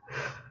again.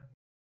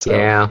 So,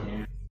 yeah.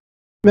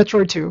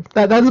 Metroid 2.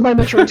 That is my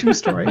Metroid 2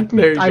 story.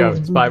 There you go.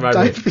 It's by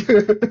my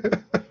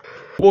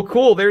Well,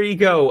 cool. There you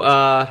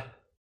go.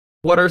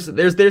 There's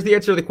the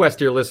answer to the question,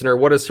 dear listener.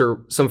 What is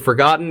some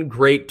forgotten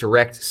great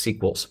direct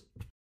sequels?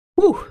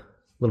 Whew. A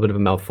little bit of a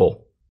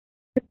mouthful.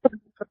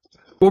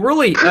 Well,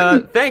 really,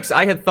 thanks.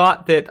 I had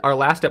thought that our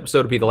last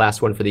episode would be the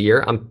last one for the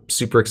year. I'm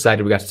super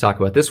excited we got to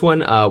talk about this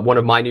one. One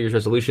of my New Year's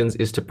resolutions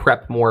is to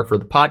prep more for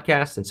the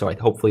podcast, and so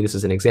hopefully this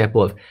is an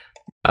example of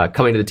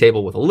coming to the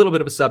table with a little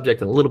bit of a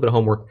subject and a little bit of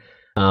homework.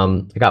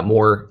 I got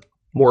more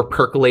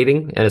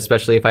percolating, and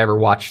especially if I ever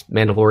watch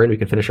Mandalorian, we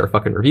can finish our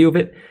fucking review of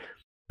it.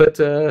 But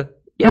yeah,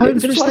 I haven't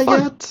finished that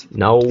yet.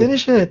 No,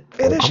 finish it.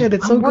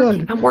 It's so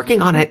good. I'm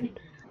working on it.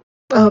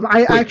 Don't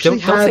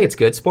say it's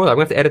good. Spoiler. I'm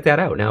gonna have to edit that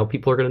out. Now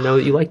people are gonna know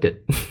that you liked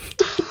it.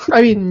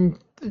 I mean,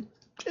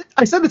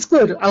 I said it's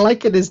good. I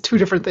like it is two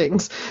different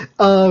things.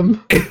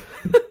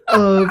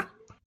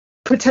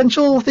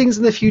 Potential things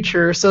in the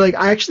future. So like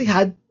I actually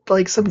had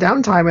like some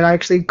downtime and I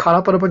actually caught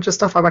up on a bunch of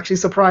stuff. I'm actually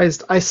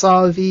surprised. I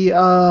saw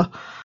the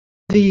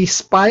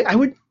Spy, I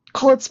would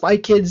call it Spy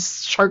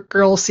Kids Shark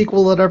Girl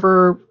sequel,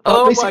 whatever.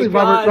 Basically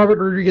Robert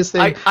Rodriguez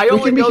thing. I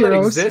only know that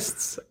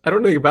exists. I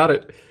don't know anything about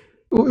it.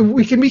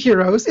 We can be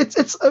heroes.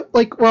 It's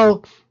like,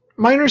 well,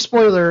 minor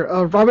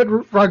spoiler,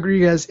 Robert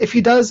Rodriguez, if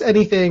he does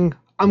anything,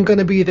 I'm going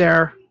to be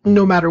there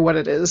no matter what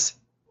it is.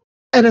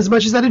 And as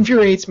much as that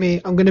infuriates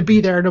me, I'm going to be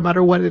there no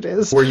matter what it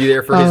is. Were you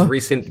there for his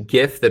recent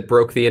GIF that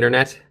broke the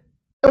internet?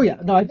 Oh, yeah.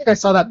 No, I think I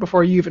saw that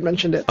before you even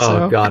mentioned it.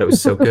 Oh, God, it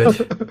was so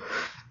good.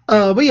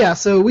 But yeah,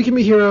 so We Can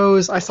Be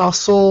Heroes. I saw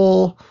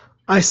Soul.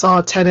 I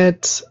saw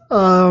Tenet.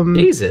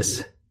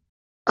 Jesus.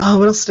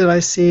 What else did I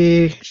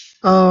see?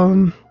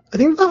 I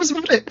think that was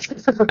about it.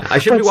 I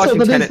should be watching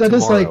Tenet tomorrow. That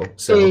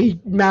is like a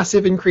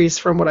massive increase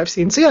from what I've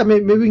seen. So yeah,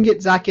 maybe we can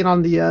get Zach in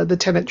on the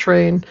Tenet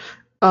train.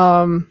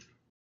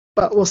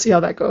 But we'll see how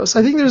that goes.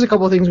 I think there's a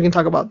couple of things we can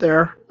talk about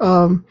there.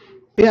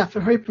 Yeah,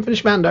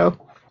 finish Mando.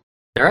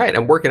 All right,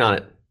 I'm working on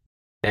it.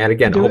 And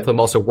again, hopefully I'm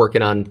also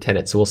working on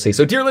Tenet, so we'll see.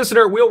 So dear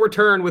listener, we'll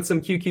return with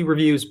some QQ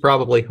reviews,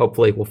 probably,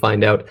 hopefully, we'll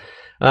find out.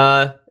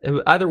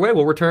 Either way,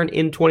 we'll return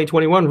in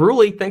 2021.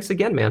 Ruli, thanks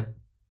again, man.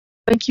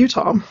 Thank you,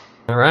 Tom.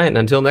 All right, and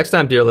until next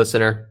time, dear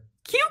listener,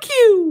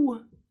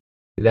 QQ!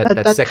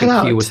 That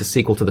second Q was the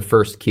sequel to the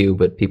first Q,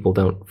 but people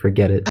don't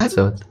forget it. I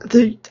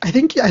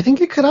think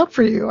it cut out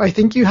for you. I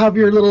think you have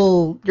your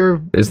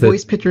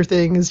voice picture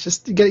thing is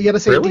just you got to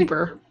say it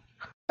deeper.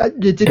 I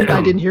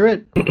didn't hear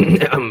it.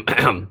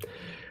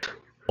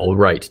 All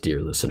right,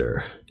 dear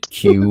listener,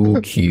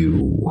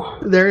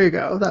 QQ. There you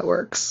go. That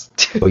works.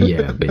 Oh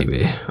yeah,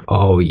 baby.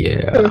 Oh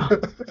yeah.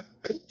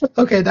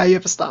 Okay, now you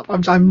have to stop.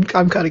 I'm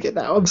cutting it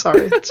now. I'm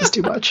sorry. It's just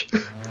too much.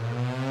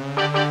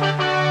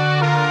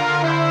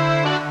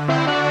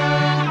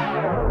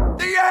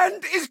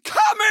 Is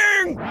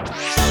coming!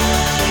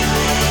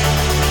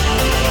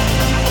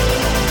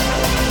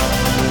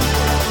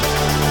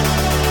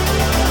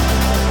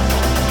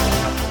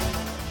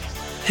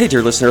 Hey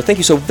dear listener, thank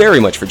you so very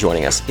much for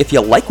joining us. If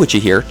you like what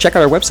you hear, check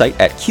out our website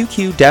at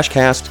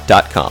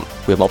qq-cast.com.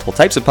 We We have multiple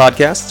types of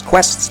podcasts,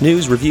 quests,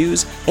 news,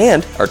 reviews,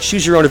 and our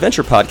Choose Your Own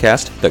Adventure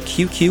podcast, The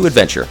QQ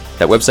Adventure.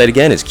 That website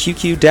again is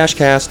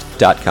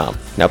qq-cast.com.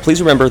 Now please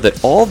remember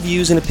that all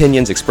views and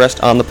opinions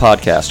expressed on the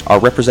podcast are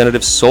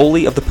representative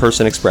solely of the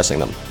person expressing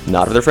them,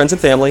 not of their friends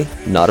and family,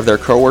 not of their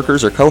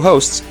coworkers or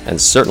co-hosts, and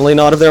certainly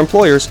not of their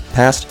employers,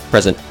 past,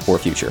 present, or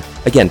future.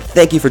 Again,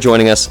 thank you for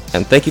joining us,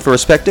 and thank you for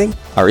respecting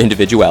our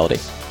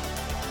individuality.